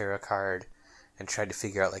single tarot card and tried to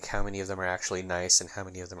figure out like how many of them are actually nice and how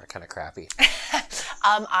many of them are kind of crappy?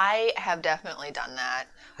 I have definitely done that.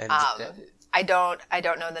 And, I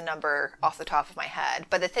don't know the number off the top of my head,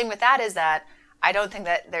 but the thing with that is that I don't think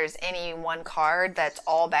that there's any one card that's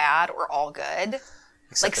all bad or all good.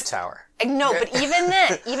 Except the tower. No, but even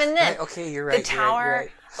then, Right, okay, you're right. The tower,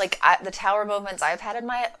 you're right. The tower moments I've had in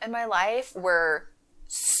my life were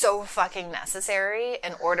so fucking necessary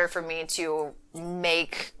in order for me to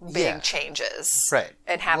make big changes,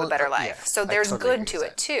 and have a better life. Yeah, so there's totally good to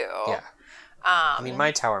it too. Yeah. I mean,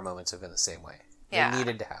 my tower moments have been the same way. They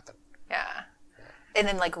needed to happen. Yeah. And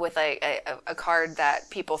then like with a card that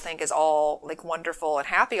people think is all like wonderful and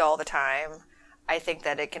happy all the time, I think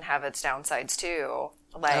that it can have its downsides too.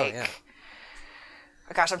 Like,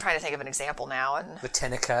 gosh, I'm trying to think of an example now. And the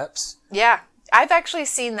Ten of Cups. Yeah. I've actually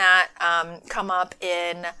seen that come up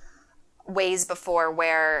in ways before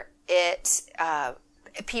where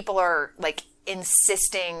people are like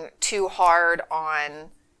insisting too hard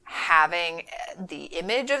on having the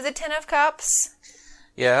image of the Ten of Cups.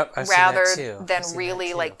 Yeah, rather than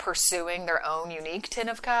really like pursuing their own unique Ten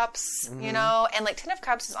of Cups, you know? And like Ten of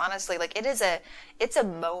Cups is honestly like it's a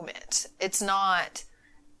moment. It's not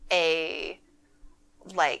a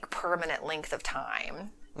like permanent length of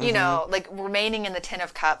time. You know, like remaining in the Ten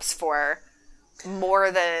of Cups for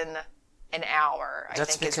more than an hour, I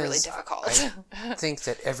think is really difficult. I think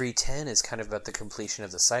that every 10 is kind of about the completion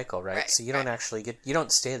of the cycle, right? So you don't actually you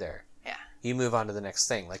don't stay there. Yeah. You move on to the next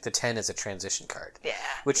thing. Like the 10 is a transition card. Yeah.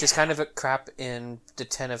 Which is kind of a crap in the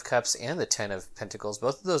 10 of Cups and the 10 of Pentacles.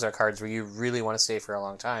 Both of those are cards where you really want to stay for a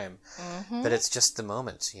long time. But it's just the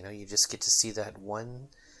moment, you know, you just get to see that one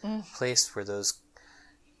place where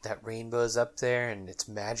that rainbow's up there and it's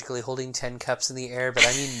magically holding 10 cups in the air, but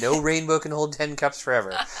I mean, no rainbow can hold 10 cups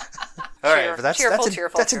forever. All right, but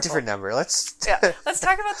cheerful. That's a different number. Let's let's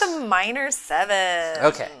talk about the minor sevens.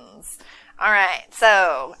 Okay. All right.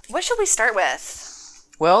 So, what should we start with?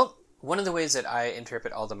 Well, one of the ways that I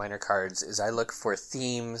interpret all the minor cards is I look for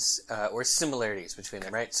themes or similarities between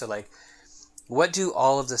them, right? So, like, what do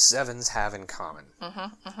all of the sevens have in common?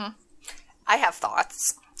 I have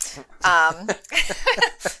thoughts. Who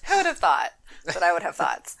would have thought that I would have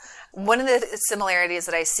thoughts? One of the similarities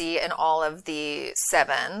that I see in all of the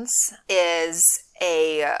sevens is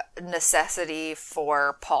a necessity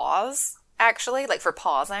for pause, actually, like for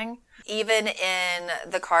pausing. Even in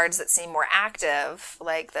the cards that seem more active,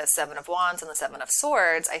 like the Seven of Wands and the Seven of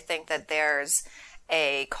Swords, I think that there's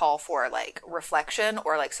a call for like reflection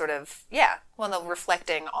or like sort of,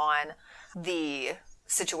 reflecting on the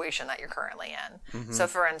situation that you're currently in. So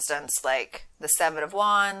for instance, like the Seven of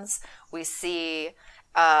Wands, we see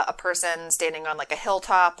a person standing on like a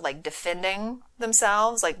hilltop, like defending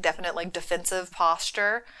themselves, like definite like defensive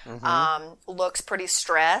posture, looks pretty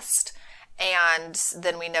stressed. And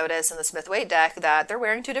then we notice in the Smith-Waite deck that they're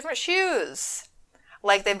wearing two different shoes.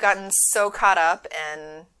 Like they've gotten so caught up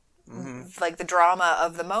in like the drama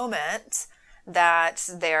of the moment that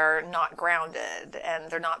they're not grounded and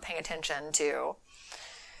they're not paying attention to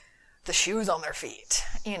the shoes on their feet,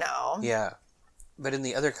 you know? Yeah. But in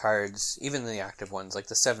the other cards, even the active ones, like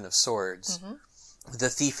the Seven of Swords, the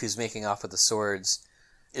thief who's making off with the swords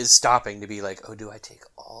is stopping to be like, oh, do I take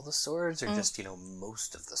all the swords or just,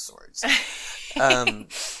 most of the swords?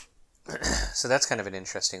 So that's kind of an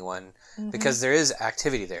interesting one because there is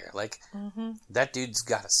activity there. Like, that dude's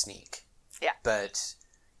got a sneak. Yeah. But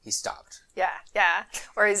he stopped. Yeah.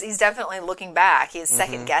 Or he's definitely looking back. He's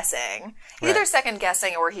second guessing. He's either second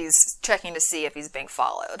guessing or he's checking to see if he's being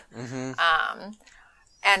followed.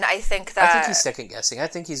 And I think that... I think he's second guessing. I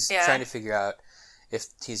think he's trying to figure out if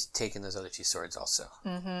he's taken those other two swords also.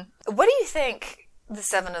 What do you think the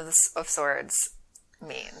Seven of Swords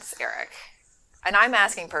means, Eric? And I'm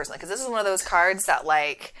asking personally, because this is one of those cards that,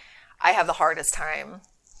 like, I have the hardest time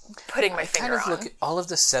putting my finger on. Look at all of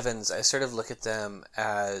the sevens, I sort of look at them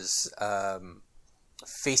as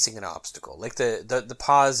facing an obstacle. Like, the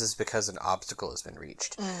pause is because an obstacle has been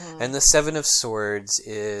reached. And the Seven of Swords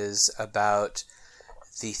is about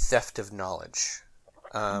the theft of knowledge.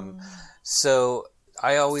 So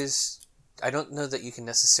I don't know that you can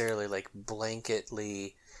necessarily like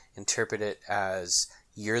blanketly interpret it as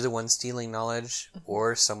you're the one stealing knowledge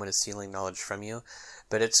or someone is stealing knowledge from you,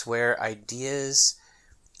 but it's where ideas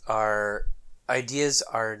are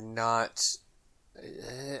not,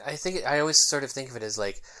 I always sort of think of it as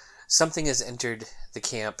like something has entered the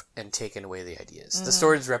camp and taken away the ideas. The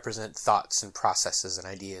swords represent thoughts and processes and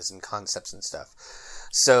ideas and concepts and stuff.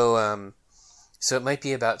 So it might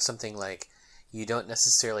be about something like you don't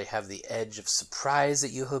necessarily have the edge of surprise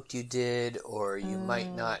that you hoped you did, or you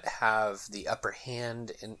might not have the upper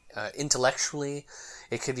hand intellectually.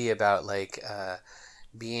 It could be about like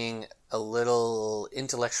being a little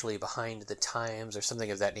intellectually behind the times or something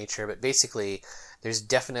of that nature. But basically, there's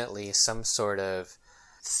definitely some sort of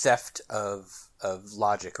theft of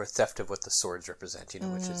logic or theft of what the swords represent,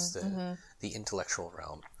 which is the intellectual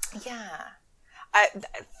realm. Yeah.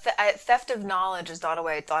 Theft of knowledge is not a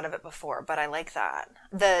way I thought of it before, but I like that.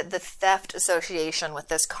 The theft association with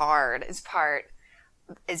this card is part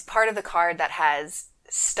of the card that has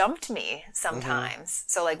stumped me sometimes.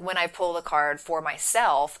 So like when I pull the card for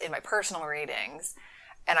myself in my personal readings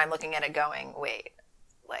and I'm looking at it going, wait,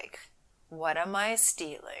 like, what am I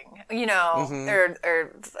stealing? Or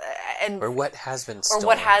what has been stolen. Or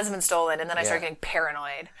what has been stolen. And then I start getting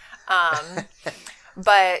paranoid.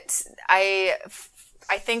 But I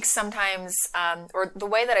think sometimes, or the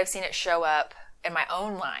way that I've seen it show up in my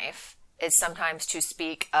own life is sometimes to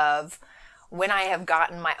speak of when I have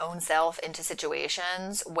gotten my own self into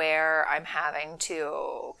situations where I'm having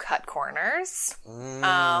to cut corners,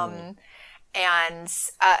 and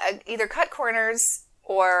either cut corners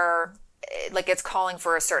or like it's calling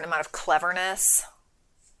for a certain amount of cleverness.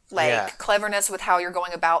 Cleverness with how you're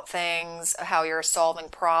going about things, how you're solving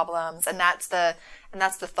problems, and that's the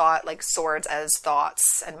thought, like swords as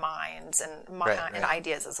thoughts and minds and and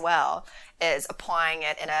ideas as well, is applying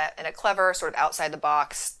it in a clever sort of outside the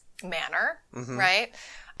box manner, right?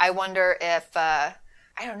 I wonder if I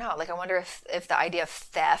wonder if the idea of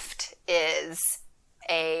theft is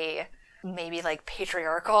a maybe like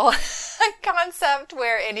patriarchal concept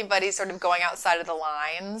where anybody sort of going outside of the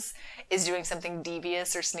lines is doing something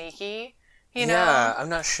devious or sneaky, you know? Yeah, I'm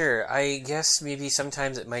not sure. I guess maybe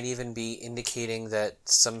sometimes it might even be indicating that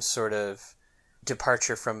some sort of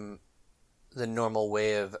departure from the normal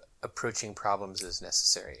way of approaching problems is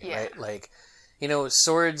necessary, right? Like,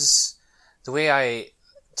 swords the way I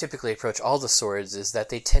typically approach all the swords is that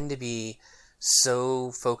they tend to be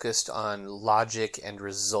so focused on logic and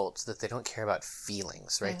results that they don't care about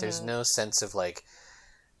feelings, right? There's no sense of like,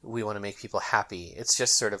 we want to make people happy. It's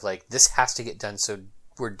just sort of like, this has to get done, so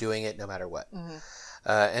we're doing it no matter what.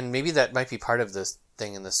 And maybe that might be part of this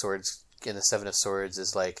thing in the swords, in the Seven of Swords,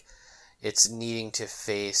 is like, it's needing to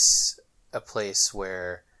face a place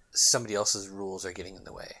where somebody else's rules are getting in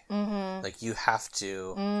the way. Like, you have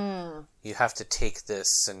to take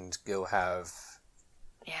this and go have.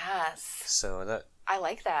 Yes. So that. I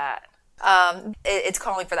like that. It's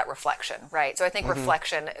calling for that reflection, right? So I think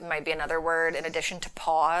reflection might be another word in addition to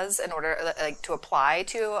pause in order like to apply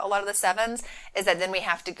to a lot of the sevens, is that then we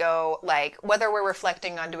have to go like, whether we're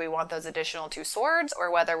reflecting on do we want those additional 2 swords,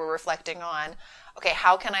 or whether we're reflecting on, okay,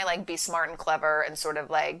 how can I like be smart and clever and sort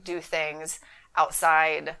of like do things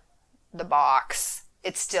outside the box?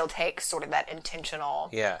 It still takes sort of that intentional.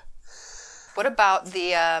 Yeah. What about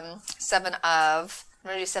the Seven of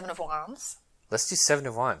Wands? Let's do Seven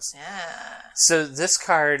of Wands. Yeah. So this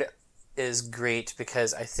card is great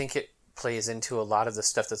because I think it plays into a lot of the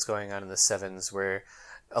stuff that's going on in the sevens, where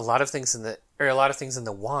a lot of things in the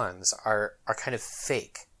wands are kind of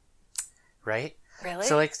fake, right? Really?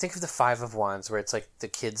 So like, think of the Five of Wands, where it's like the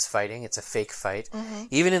kids fighting. It's a fake fight.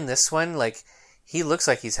 Even in this one, like, he looks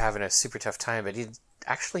like he's having a super tough time, but he's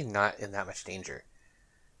actually not in that much danger.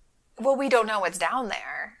 Well, we don't know what's down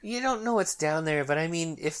there. You don't know what's down there, but I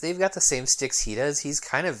mean, if they've got the same sticks he does, he's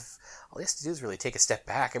kind of, all he has to do is really take a step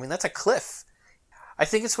back. I mean, that's a cliff. I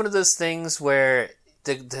think it's one of those things where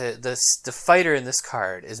the fighter in this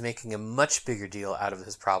card is making a much bigger deal out of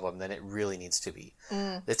his problem than it really needs to be.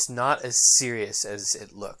 It's not as serious as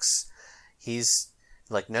it looks. He's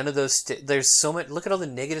like, none of those, there's so much, look at all the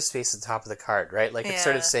negative space at the top of the card, right? Like, it's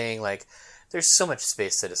sort of saying like, there's so much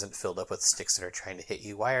space that isn't filled up with sticks that are trying to hit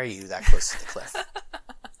you. Why are you that close to the cliff?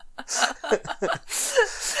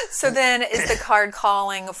 So then is the card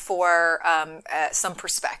calling for some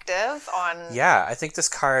perspective on... Yeah, I think this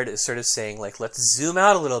card is sort of saying, like, let's zoom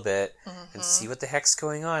out a little bit and see what the heck's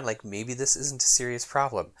going on. Like, maybe this isn't a serious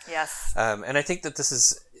problem. Yes. And I think that this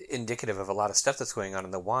is indicative of a lot of stuff that's going on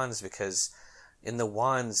in the wands, because in the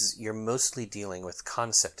wands, you're mostly dealing with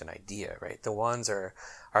concept and idea, right? The wands are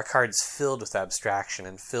cards filled with abstraction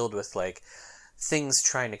and filled with, like, things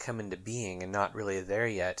trying to come into being and not really there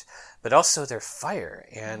yet. But also they're fire,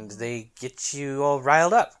 and they get you all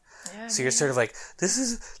riled up. Yeah, so you're sort of like, this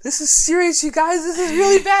is serious, you guys. This is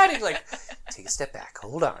really bad. And you're like, take a step back.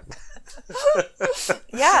 Hold on.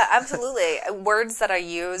 Yeah, absolutely. Words that I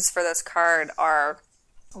use for this card are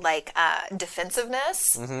like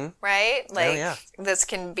defensiveness, right? Like this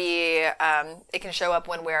can be, it can show up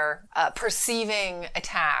when we're perceiving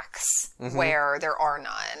attacks where there are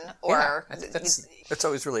none. Or I think that's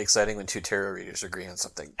always really exciting when 2 tarot readers agree on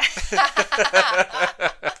something.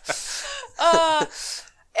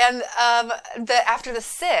 And after the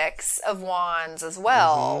Six of Wands as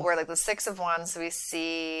well, where like the Six of Wands, we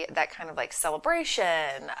see that kind of like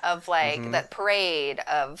celebration of like that parade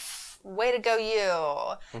of way to go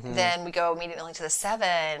you. Then we go immediately to the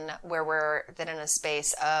Seven, where we're then in a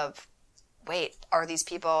space of, wait, are these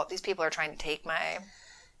people are trying to take my...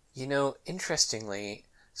 You know, interestingly,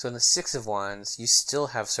 so in the Six of Wands, you still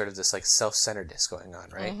have sort of this like self-centeredness going on,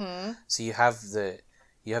 right? So you have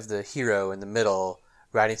the hero in the middle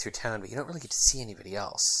riding through town, but you don't really get to see anybody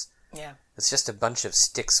else. Yeah. It's just a bunch of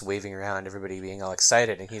sticks waving around, everybody being all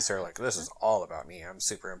excited, and he's sort of like, this is all about me, I'm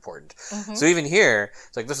super important. So even here,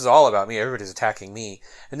 it's like, this is all about me, everybody's attacking me.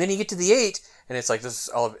 And then you get to the 8, and it's like,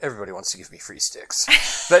 everybody wants to give me free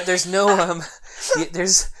sticks. But there's no,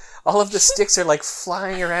 there's, all of the sticks are like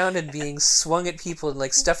flying around and being swung at people, and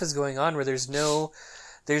like stuff is going on where there's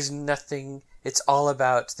nothing, it's all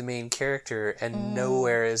about the main character, and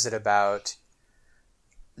nowhere is it about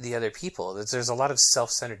the other people. There's a lot of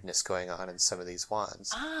self-centeredness going on in some of these wands.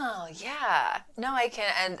 Oh, yeah. No,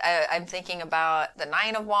 I'm thinking about the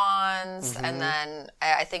Nine of Wands, and then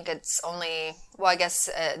I think it's only, well, I guess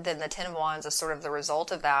then the Ten of Wands is sort of the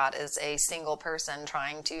result of that, is a single person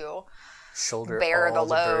trying to bear the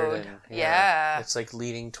load. Yeah. It's like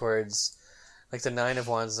leading towards, like the Nine of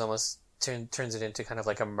Wands almost turns it into kind of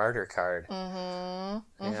like a martyr card.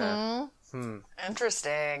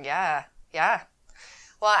 Interesting. Yeah.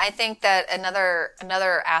 Well, I think that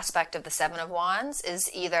another aspect of the Seven of Wands is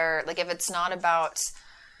either, like, if it's not about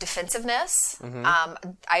defensiveness,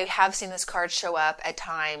 I have seen this card show up at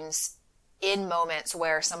times in moments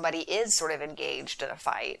where somebody is sort of engaged in a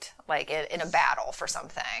fight, like in a battle for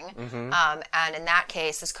something. And in that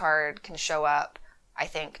case, this card can show up, I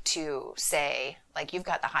think, to say, like, you've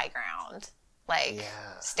got the high ground. Like,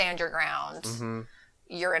 Yeah. stand your ground. Mm-hmm.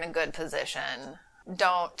 You're in a good position.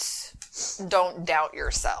 Don't doubt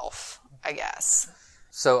yourself, I guess.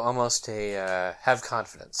 So almost a have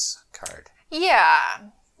confidence card. Yeah.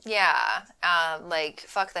 Like,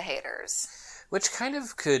 fuck the haters. Which kind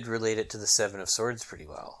of could relate it to the Seven of Swords pretty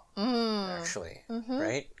well, actually,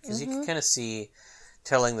 right? Because you can kind of see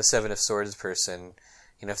telling the Seven of Swords person,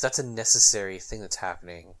 you know, if that's a necessary thing that's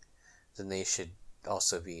happening, then they should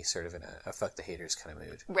also be sort of in a fuck the haters kind of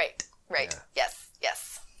mood. Right. Yeah.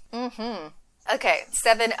 Yes. Okay,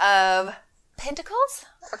 Seven of Pentacles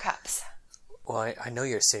or Cups? Well, I know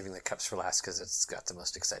you're saving the cups for last because it's got the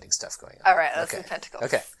most exciting stuff going on. All right, let's do Pentacles.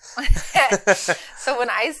 Okay. So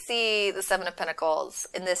when I see the Seven of Pentacles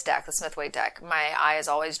in this deck, the Smith-Waite deck, my eye is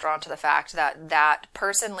always drawn to the fact that that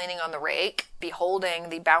person leaning on the rake, beholding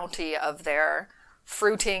the bounty of their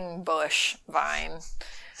fruiting bush vine,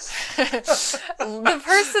 the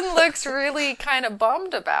person looks really kind of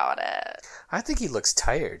bummed about it. I think he looks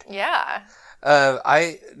tired. Yeah.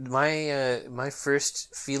 My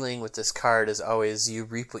first feeling with this card is always you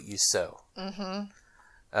reap what you sow. Mm-hmm.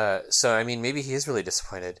 So I mean, maybe he is really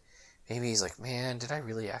disappointed. Maybe he's like, man, did I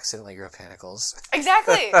really accidentally grow pentacles?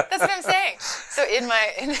 Exactly. That's what I'm saying. So in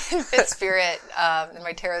Fit Spirit, in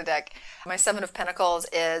my tarot deck, my Seven of Pentacles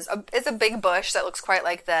is a big bush that looks quite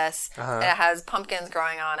like this. And it has pumpkins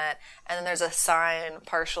growing on it. And then there's a sign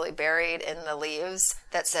partially buried in the leaves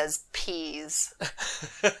that says peas. And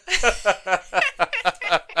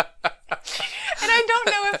I don't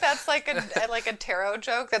know if that's like a tarot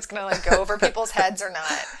joke that's going to like go over people's heads or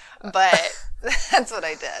not. But that's what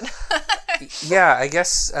I did. Yeah, I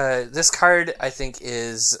guess this card I think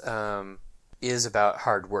is about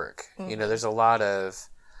hard work. Mm-hmm. You know, there's a lot of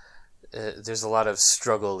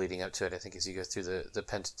struggle leading up to it. I think as you go through the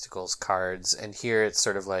Pentacles cards, and here it's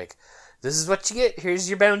sort of like, this is what you get. Here's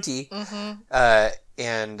your bounty. Mm-hmm.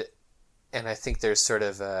 And I think there's sort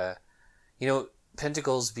of you know,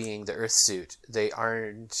 Pentacles being the Earth suit, they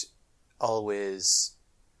aren't always.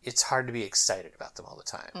 It's hard to be excited about them all the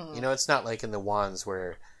time. Mm-hmm. You know, it's not like in the Wands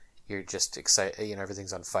where you're just excited, you know,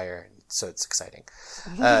 everything's on fire, and so it's exciting.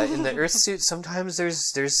 In the Earth suit, sometimes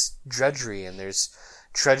there's drudgery, and there's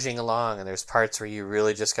trudging along, and there's parts where you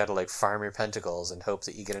really just got to like farm your pentacles and hope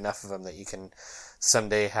that you get enough of them that you can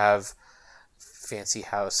someday have fancy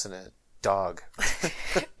house and a dog.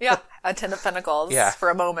 Yeah, a Ten of Pentacles. Yeah.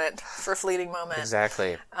 For a fleeting moment.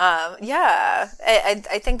 Exactly. Yeah,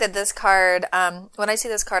 I think that this card, when I see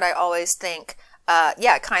this card, I always think,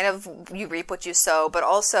 kind of you reap what you sow, but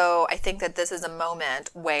also I think that this is a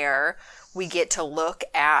moment where we get to look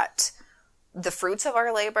at the fruits of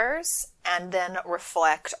our labors and then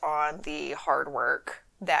reflect on the hard work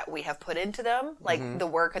that we have put into them, like the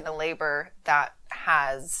work and the labor that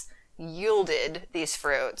has yielded these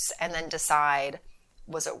fruits, and then decide,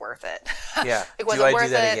 was it worth it? Yeah. Like, was do it I worth do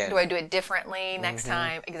that it? again? Do I do it differently next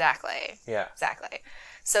time? Exactly. Yeah. Exactly.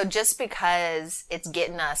 So just because it's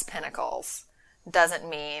getting us pentacles doesn't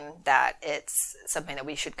mean that it's something that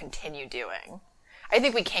we should continue doing. I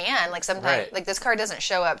think we can, like sometimes, like this card doesn't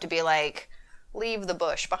show up to be like, leave the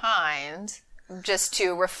bush behind, just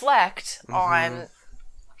to reflect on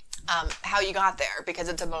how you got there, because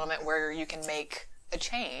it's a moment where you can make a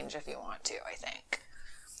change if you want to, I think.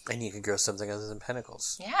 And you can grow something other than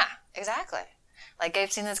pentacles. Yeah, exactly. Like,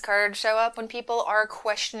 I've seen this card show up when people are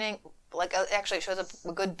questioning, like, actually it shows up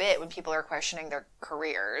a good bit when people are questioning their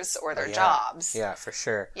careers or their jobs. Yeah, for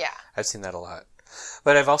sure. Yeah. I've seen that a lot.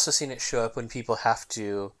 But I've also seen it show up when people have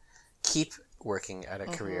to keep working at a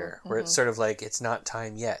career, where it's sort of like, it's not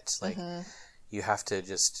time yet. Like, you have to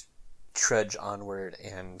just trudge onward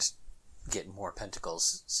and get more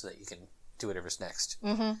pentacles so that you can do whatever's next.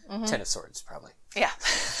 Ten of Swords, probably. Yeah.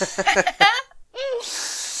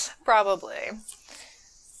 Probably.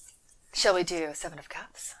 Shall we do Seven of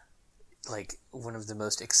Cups? Like, one of the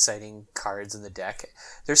most exciting cards in the deck.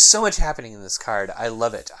 There's so much happening in this card. I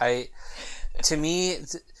love it. To me,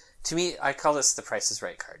 I call this the Price is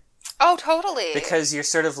Right card. Oh, totally. Because you're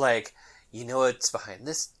sort of like, you know what's behind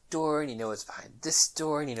this door, and you know what's behind this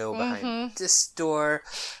door, and you know behind this door.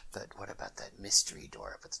 But what about that mystery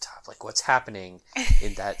door up at the top? Like, what's happening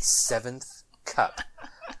in that seventh cup?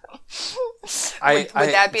 Would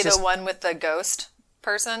that be the one with the ghost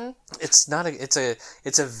person? It's not it's a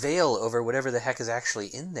veil over whatever the heck is actually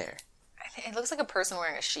in there. It looks like a person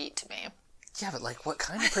wearing a sheet to me. Yeah, but like, what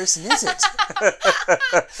kind of person is it?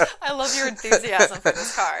 I love your enthusiasm for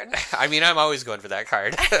this card. I mean, I'm always going for that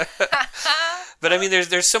card. But I mean,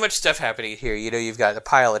 there's so much stuff happening here. You know, you've got a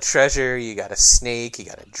pile of treasure, you got a snake, you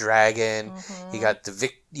got a dragon, you got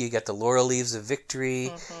the laurel leaves of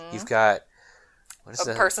victory, you've got What is a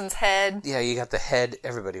that? person's head. Yeah, you got the head.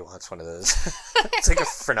 Everybody wants one of those. It's like a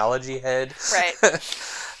phrenology head. Right.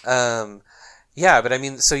 Yeah, but I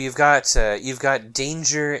mean, so you've got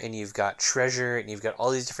danger and you've got treasure and you've got all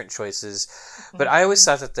these different choices. But I always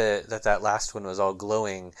thought that that last one was all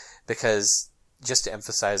glowing because just to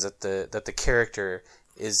emphasize that the character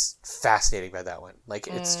is fascinating by that one. Like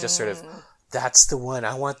it's just sort of, that's the one,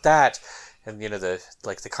 I want that. And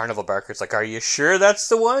the carnival barker's like, are you sure that's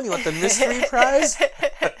the one? You want the mystery prize?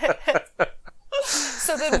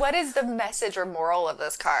 So then what is the message or moral of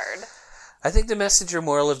this card? I think the message or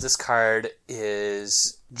moral of this card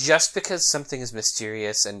is just because something is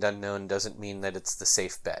mysterious and unknown doesn't mean that it's the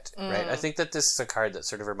safe bet, right? I think that this is a card that's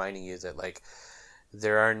sort of reminding you that, like,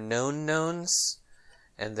 there are known knowns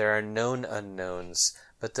and there are known unknowns,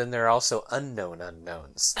 but then there are also unknown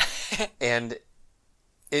unknowns. And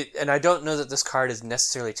I don't know that this card is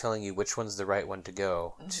necessarily telling you which one's the right one to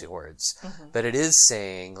go towards, but it is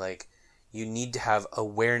saying, like, you need to have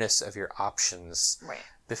awareness of your options. Right.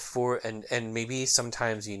 Before and maybe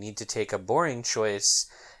sometimes you need to take a boring choice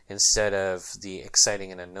instead of the exciting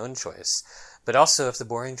and unknown choice. But also, if the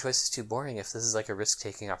boring choice is too boring, if this is like a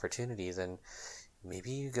risk-taking opportunity, then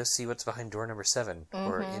maybe you go see what's behind door number 7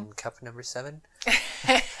 or in cup number 7,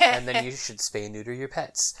 and then you should spay and neuter your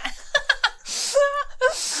pets.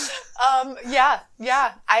 Yeah.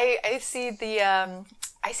 I see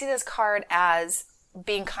I see this card as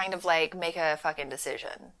being kind of like make a fucking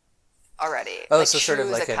decision already. Oh, like so sort of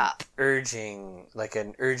like an cup. urging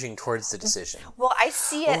towards the decision. Well, I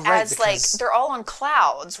see it right, as like they're all on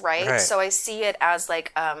clouds, right? Right. So I see it as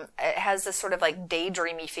like it has this sort of like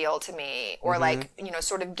daydreamy feel to me, or like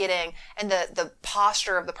sort of getting, and the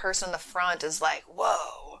posture of the person in the front is like,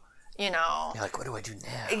 whoa, You're like, what do I do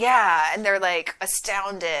now? yeah, and they're like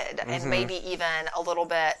astounded and maybe even a little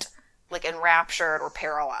bit like enraptured or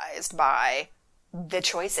paralyzed by the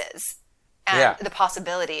choices. And the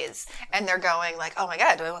possibilities. And they're going like, oh my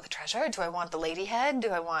God, do I want the treasure? Do I want the lady head? Do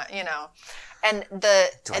I want, and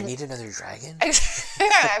I need another dragon?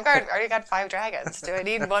 I've already got 5 dragons. Do I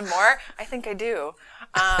need one more? I think I do.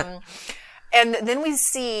 And then we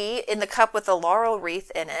see in the cup with the laurel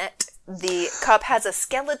wreath in it, the cup has a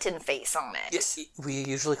skeleton face on it. Yes, we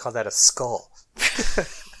usually call that a skull.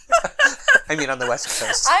 I mean, on the West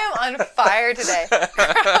Coast. I am on fire today.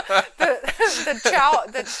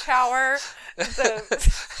 the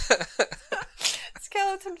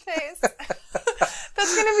skeleton face.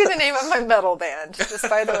 That's going to be the name of my metal band, just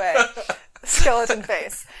by the way. Skeleton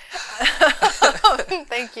face.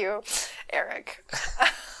 Thank you, Eric.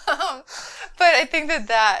 But I think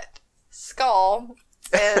that skull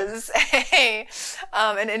is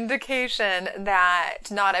an indication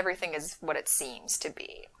that not everything is what it seems to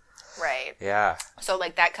be. Right. Yeah. So,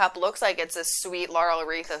 like, that cup looks like it's a sweet laurel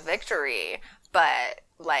wreath of victory, but,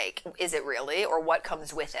 like, is it really? Or what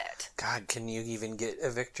comes with it? God, can you even get a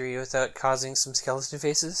victory without causing some skeleton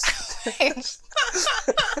faces?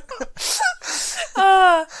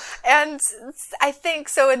 And I think,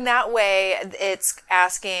 so in that way, it's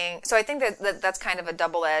asking, so I think that's kind of a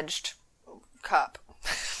double-edged cup.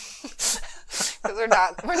 Because we're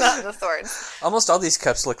not in the swords. Almost all these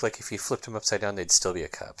cups look like if you flipped them upside down, they'd still be a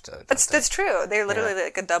cup. That's true. They're literally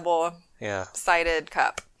like a double-sided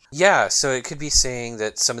cup. Yeah, so it could be saying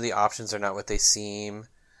that some of the options are not what they seem.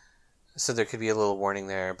 So there could be a little warning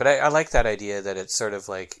there. But I like that idea that it's sort of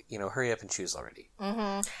like, hurry up and choose already.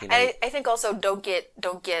 Mm-hmm. I think also don't get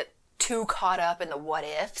too caught up in the what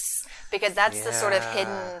ifs, because that's the sort of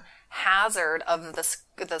hidden hazard of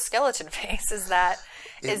the skeleton face is that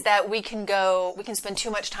we can spend too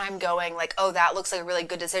much time going like, oh, that looks like a really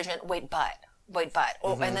good decision. Wait, but.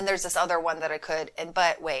 Oh, and then there's this other one that I could,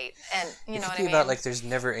 but wait. And you know what I mean? About like there's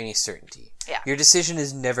never any certainty. Yeah. Your decision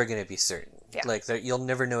is never going to be certain. Yeah. Like you'll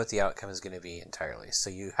never know what the outcome is going to be entirely. So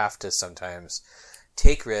you have to sometimes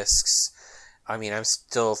take risks. I mean, I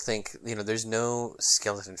still think, there's no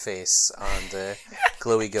skeleton face on the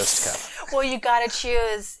glowy ghost cup. Well, you gotta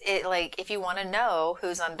choose it. Like, if you want to know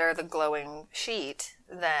who's under the glowing sheet,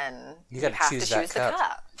 then you have to choose the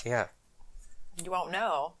cup. Yeah. You won't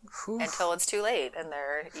know until it's too late and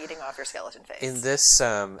they're eating off your skeleton face. In this,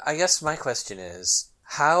 I guess my question is,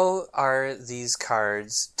 how are these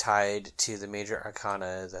cards tied to the major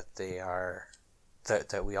arcana that they are...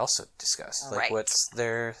 That we also discussed. Like, what's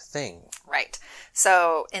their thing? Right.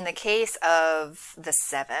 So, in the case of the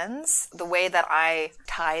 7s, the way that I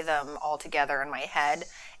tie them all together in my head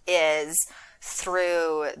is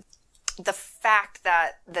through the fact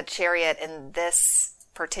that the Chariot in this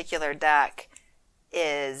particular deck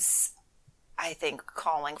is, I think,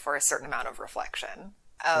 calling for a certain amount of reflection.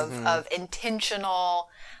 of intentional,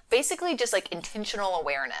 basically just like intentional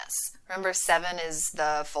awareness. Remember, 7 is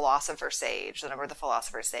the philosopher's sage, the number of the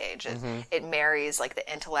philosopher's sage. It marries like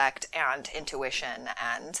the intellect and intuition,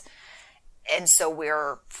 and so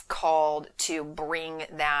we're called to bring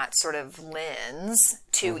that sort of lens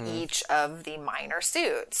to each of the minor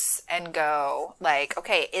suits and go like,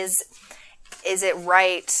 okay, is it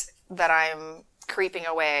right that I'm creeping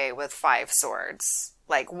away with 5 swords?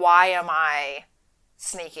 Like, why am I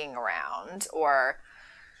sneaking around? Or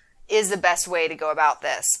is the best way to go about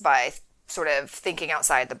this by sort of thinking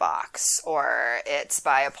outside the box, or it's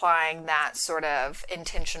by applying that sort of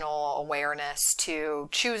intentional awareness to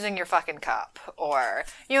choosing your fucking cup, or,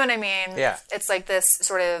 you know what I mean? Yeah. It's like this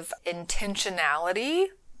sort of intentionality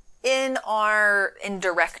in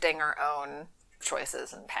directing our own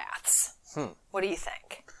choices and paths. What do you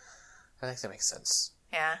think? I think that makes sense.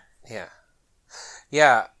 Yeah? Yeah.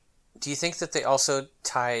 Yeah. Do you think that they also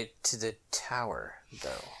tie to the tower,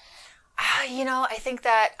 though? I think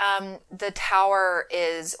that the tower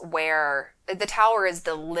is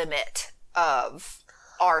the limit of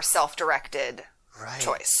our self-directed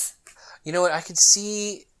choice. You know what? I could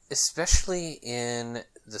see, especially in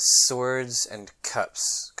the swords and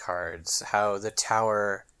cups cards, how the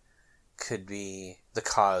tower could be the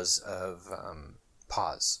cause of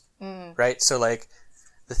pause. Right? So, like,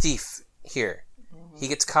 the thief here, he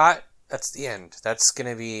gets caught. That's the end. That's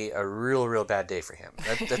going to be a real, real bad day for him.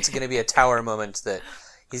 That's going to be a tower moment that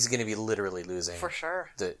he's going to be literally losing for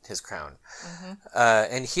sure his crown.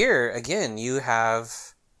 And here again, you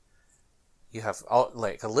have all,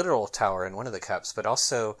 like, a literal tower in one of the cups, but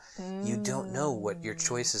also you don't know what your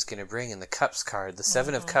choice is going to bring in the cups card. The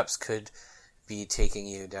 7 of cups could be taking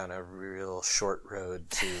you down a real short road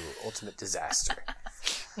to ultimate disaster.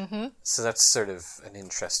 So that's sort of an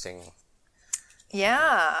interesting.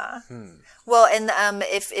 Yeah. Well, and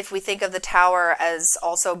if we think of the tower as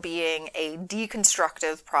also being a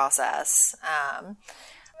deconstructive process,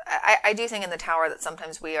 I do think in the tower that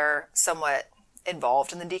sometimes we are somewhat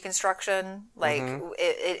involved in the deconstruction. Like,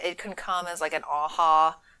 it can come as like an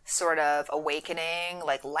aha sort of awakening,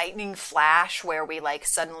 like lightning flash, where we like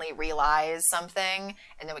suddenly realize something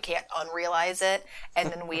and then we can't unrealize it,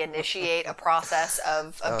 and then we initiate a process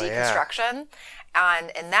of deconstruction. Yeah.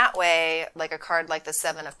 And in that way, like a card like the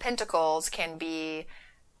 7 of Pentacles can be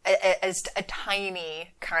a tiny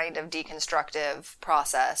kind of deconstructive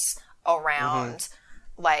process around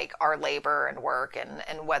like our labor and work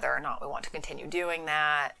and whether or not we want to continue doing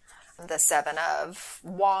that. The 7 of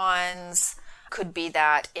Wands could be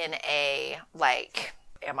that in a, like,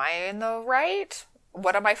 am I in the right?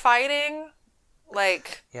 What am I fighting?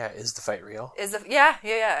 Like... Yeah, is the fight real? Is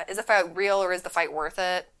the fight real, or is the fight worth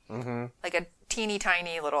it? Like a teeny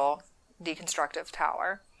tiny little deconstructive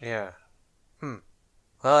tower. Yeah. Well,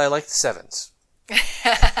 I like the 7s.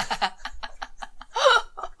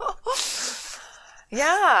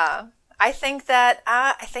 Yeah. I think that's it.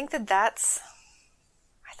 I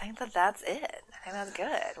think that's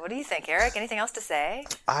good. What do you think, Eric? Anything else to say?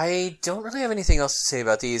 I don't really have anything else to say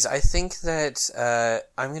about these. I think that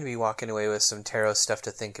I'm going to be walking away with some tarot stuff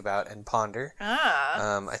to think about and ponder.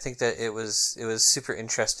 I think that it was super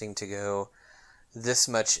interesting to go this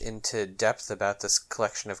much into depth about this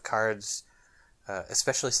collection of cards,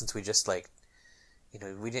 especially since we just we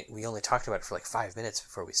only talked about it for like 5 minutes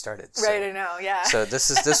before we started. So. Right, I know, yeah. So there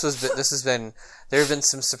have been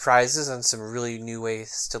some surprises and some really new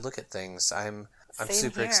ways to look at things. I'm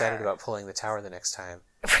super excited about pulling the tower the next time.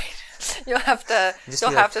 You'll have to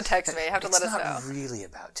text me. You have to let us know. It's not really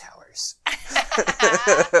about towers.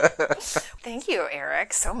 Thank you,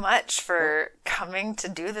 Eric, so much for coming to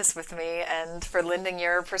do this with me and for lending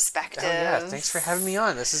your perspective. Oh, yeah, thanks for having me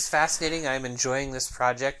on. This is fascinating. I'm enjoying this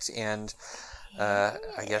project, and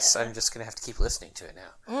I guess I'm just going to have to keep listening to it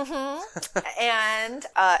now. And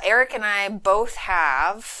Eric and I both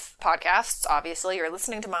have podcasts, obviously. You're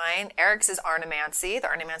listening to mine. Eric's is Arnemancy, the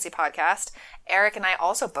Arnemancy podcast. Eric and I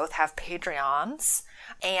also both have Patreons.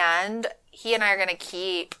 And he and I are going to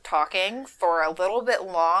keep talking for a little bit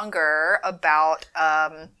longer about,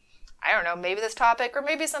 I don't know, maybe this topic or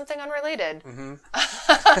maybe something unrelated. And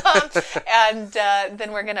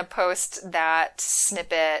then we're going to post that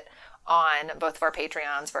snippet on both of our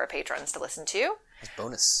Patreons for our patrons to listen to. As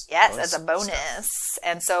bonus. Yes, as a bonus. Stuff.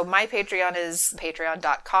 And so my Patreon is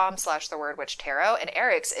patreon.com/thewordwitchtarot, and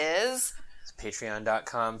Eric's is...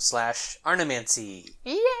 patreon.com/Arnemancy.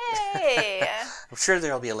 Yay! I'm sure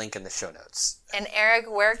there'll be a link in the show notes. And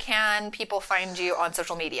Eric, where can people find you on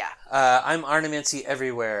social media? I'm Arnemancy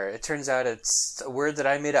everywhere. It turns out it's a word that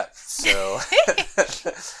I made up. So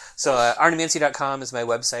So arnemancy.com is my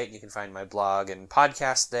website. You can find my blog and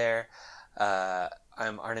podcast there.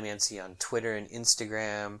 I'm Arnemancy on Twitter and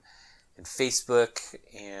Instagram and Facebook,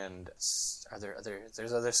 and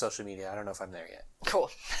there's other social media. I don't know if I'm there yet.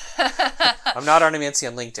 Cool. I'm not Arnemancy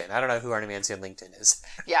on LinkedIn. I don't know who Arnemancy on LinkedIn is.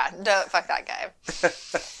 Yeah, fuck that guy.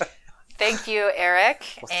 Thank you, Eric.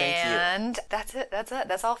 Well, thank you. And that's it.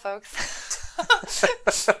 That's all, folks.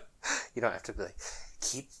 You don't have to be like,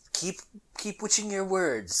 keep witching your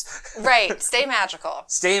words. Right. Stay magical.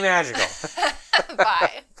 Stay magical.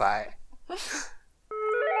 Bye. Bye.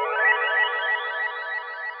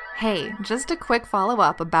 Hey, just a quick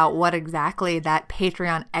follow-up about what exactly that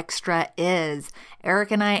Patreon extra is.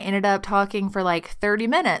 Eric and I ended up talking for like 30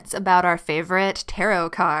 minutes about our favorite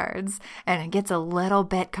tarot cards, and it gets a little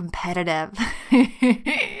bit competitive.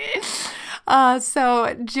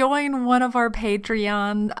 So join one of our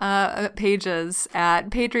Patreon pages at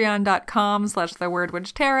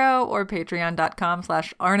patreon.com/thewordwitchtarot or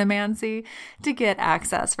patreon.com/arnemancy to get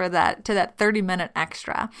access to that 30-minute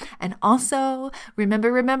extra. And also,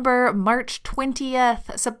 remember, March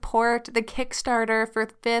 20th, support the Kickstarter for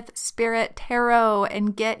Fifth Spirit Tarot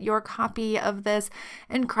and get your copy of this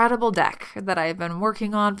incredible deck that I've been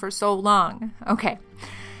working on for so long. Okay.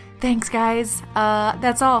 Thanks, guys.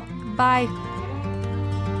 That's all. Bye.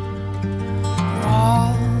 We're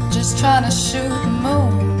all just trying to shoot the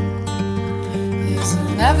moon,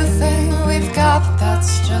 using everything we've got, but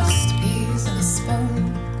that's just peas in a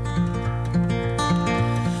spoon.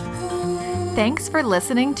 Thanks for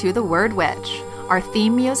listening to The Word Witch. Our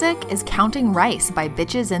theme music is Counting Rice by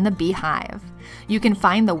Bitches in the Beehive. You can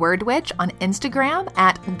find The Word Witch on Instagram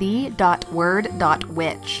at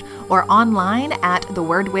the.word.witch or online at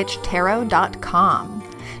thewordwitchtarot.com.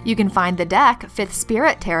 You can find the deck Fifth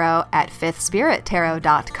Spirit Tarot at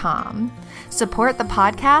fifthspirittarot.com. Support the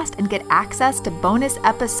podcast and get access to bonus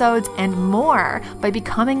episodes and more by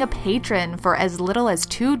becoming a patron for as little as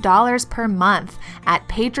 $2 per month at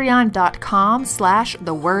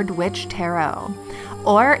patreon.com/thewordwitchtarot.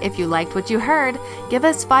 Or if you liked what you heard, give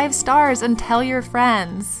us 5 stars and tell your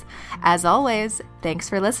friends. As always, thanks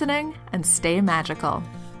for listening and stay magical.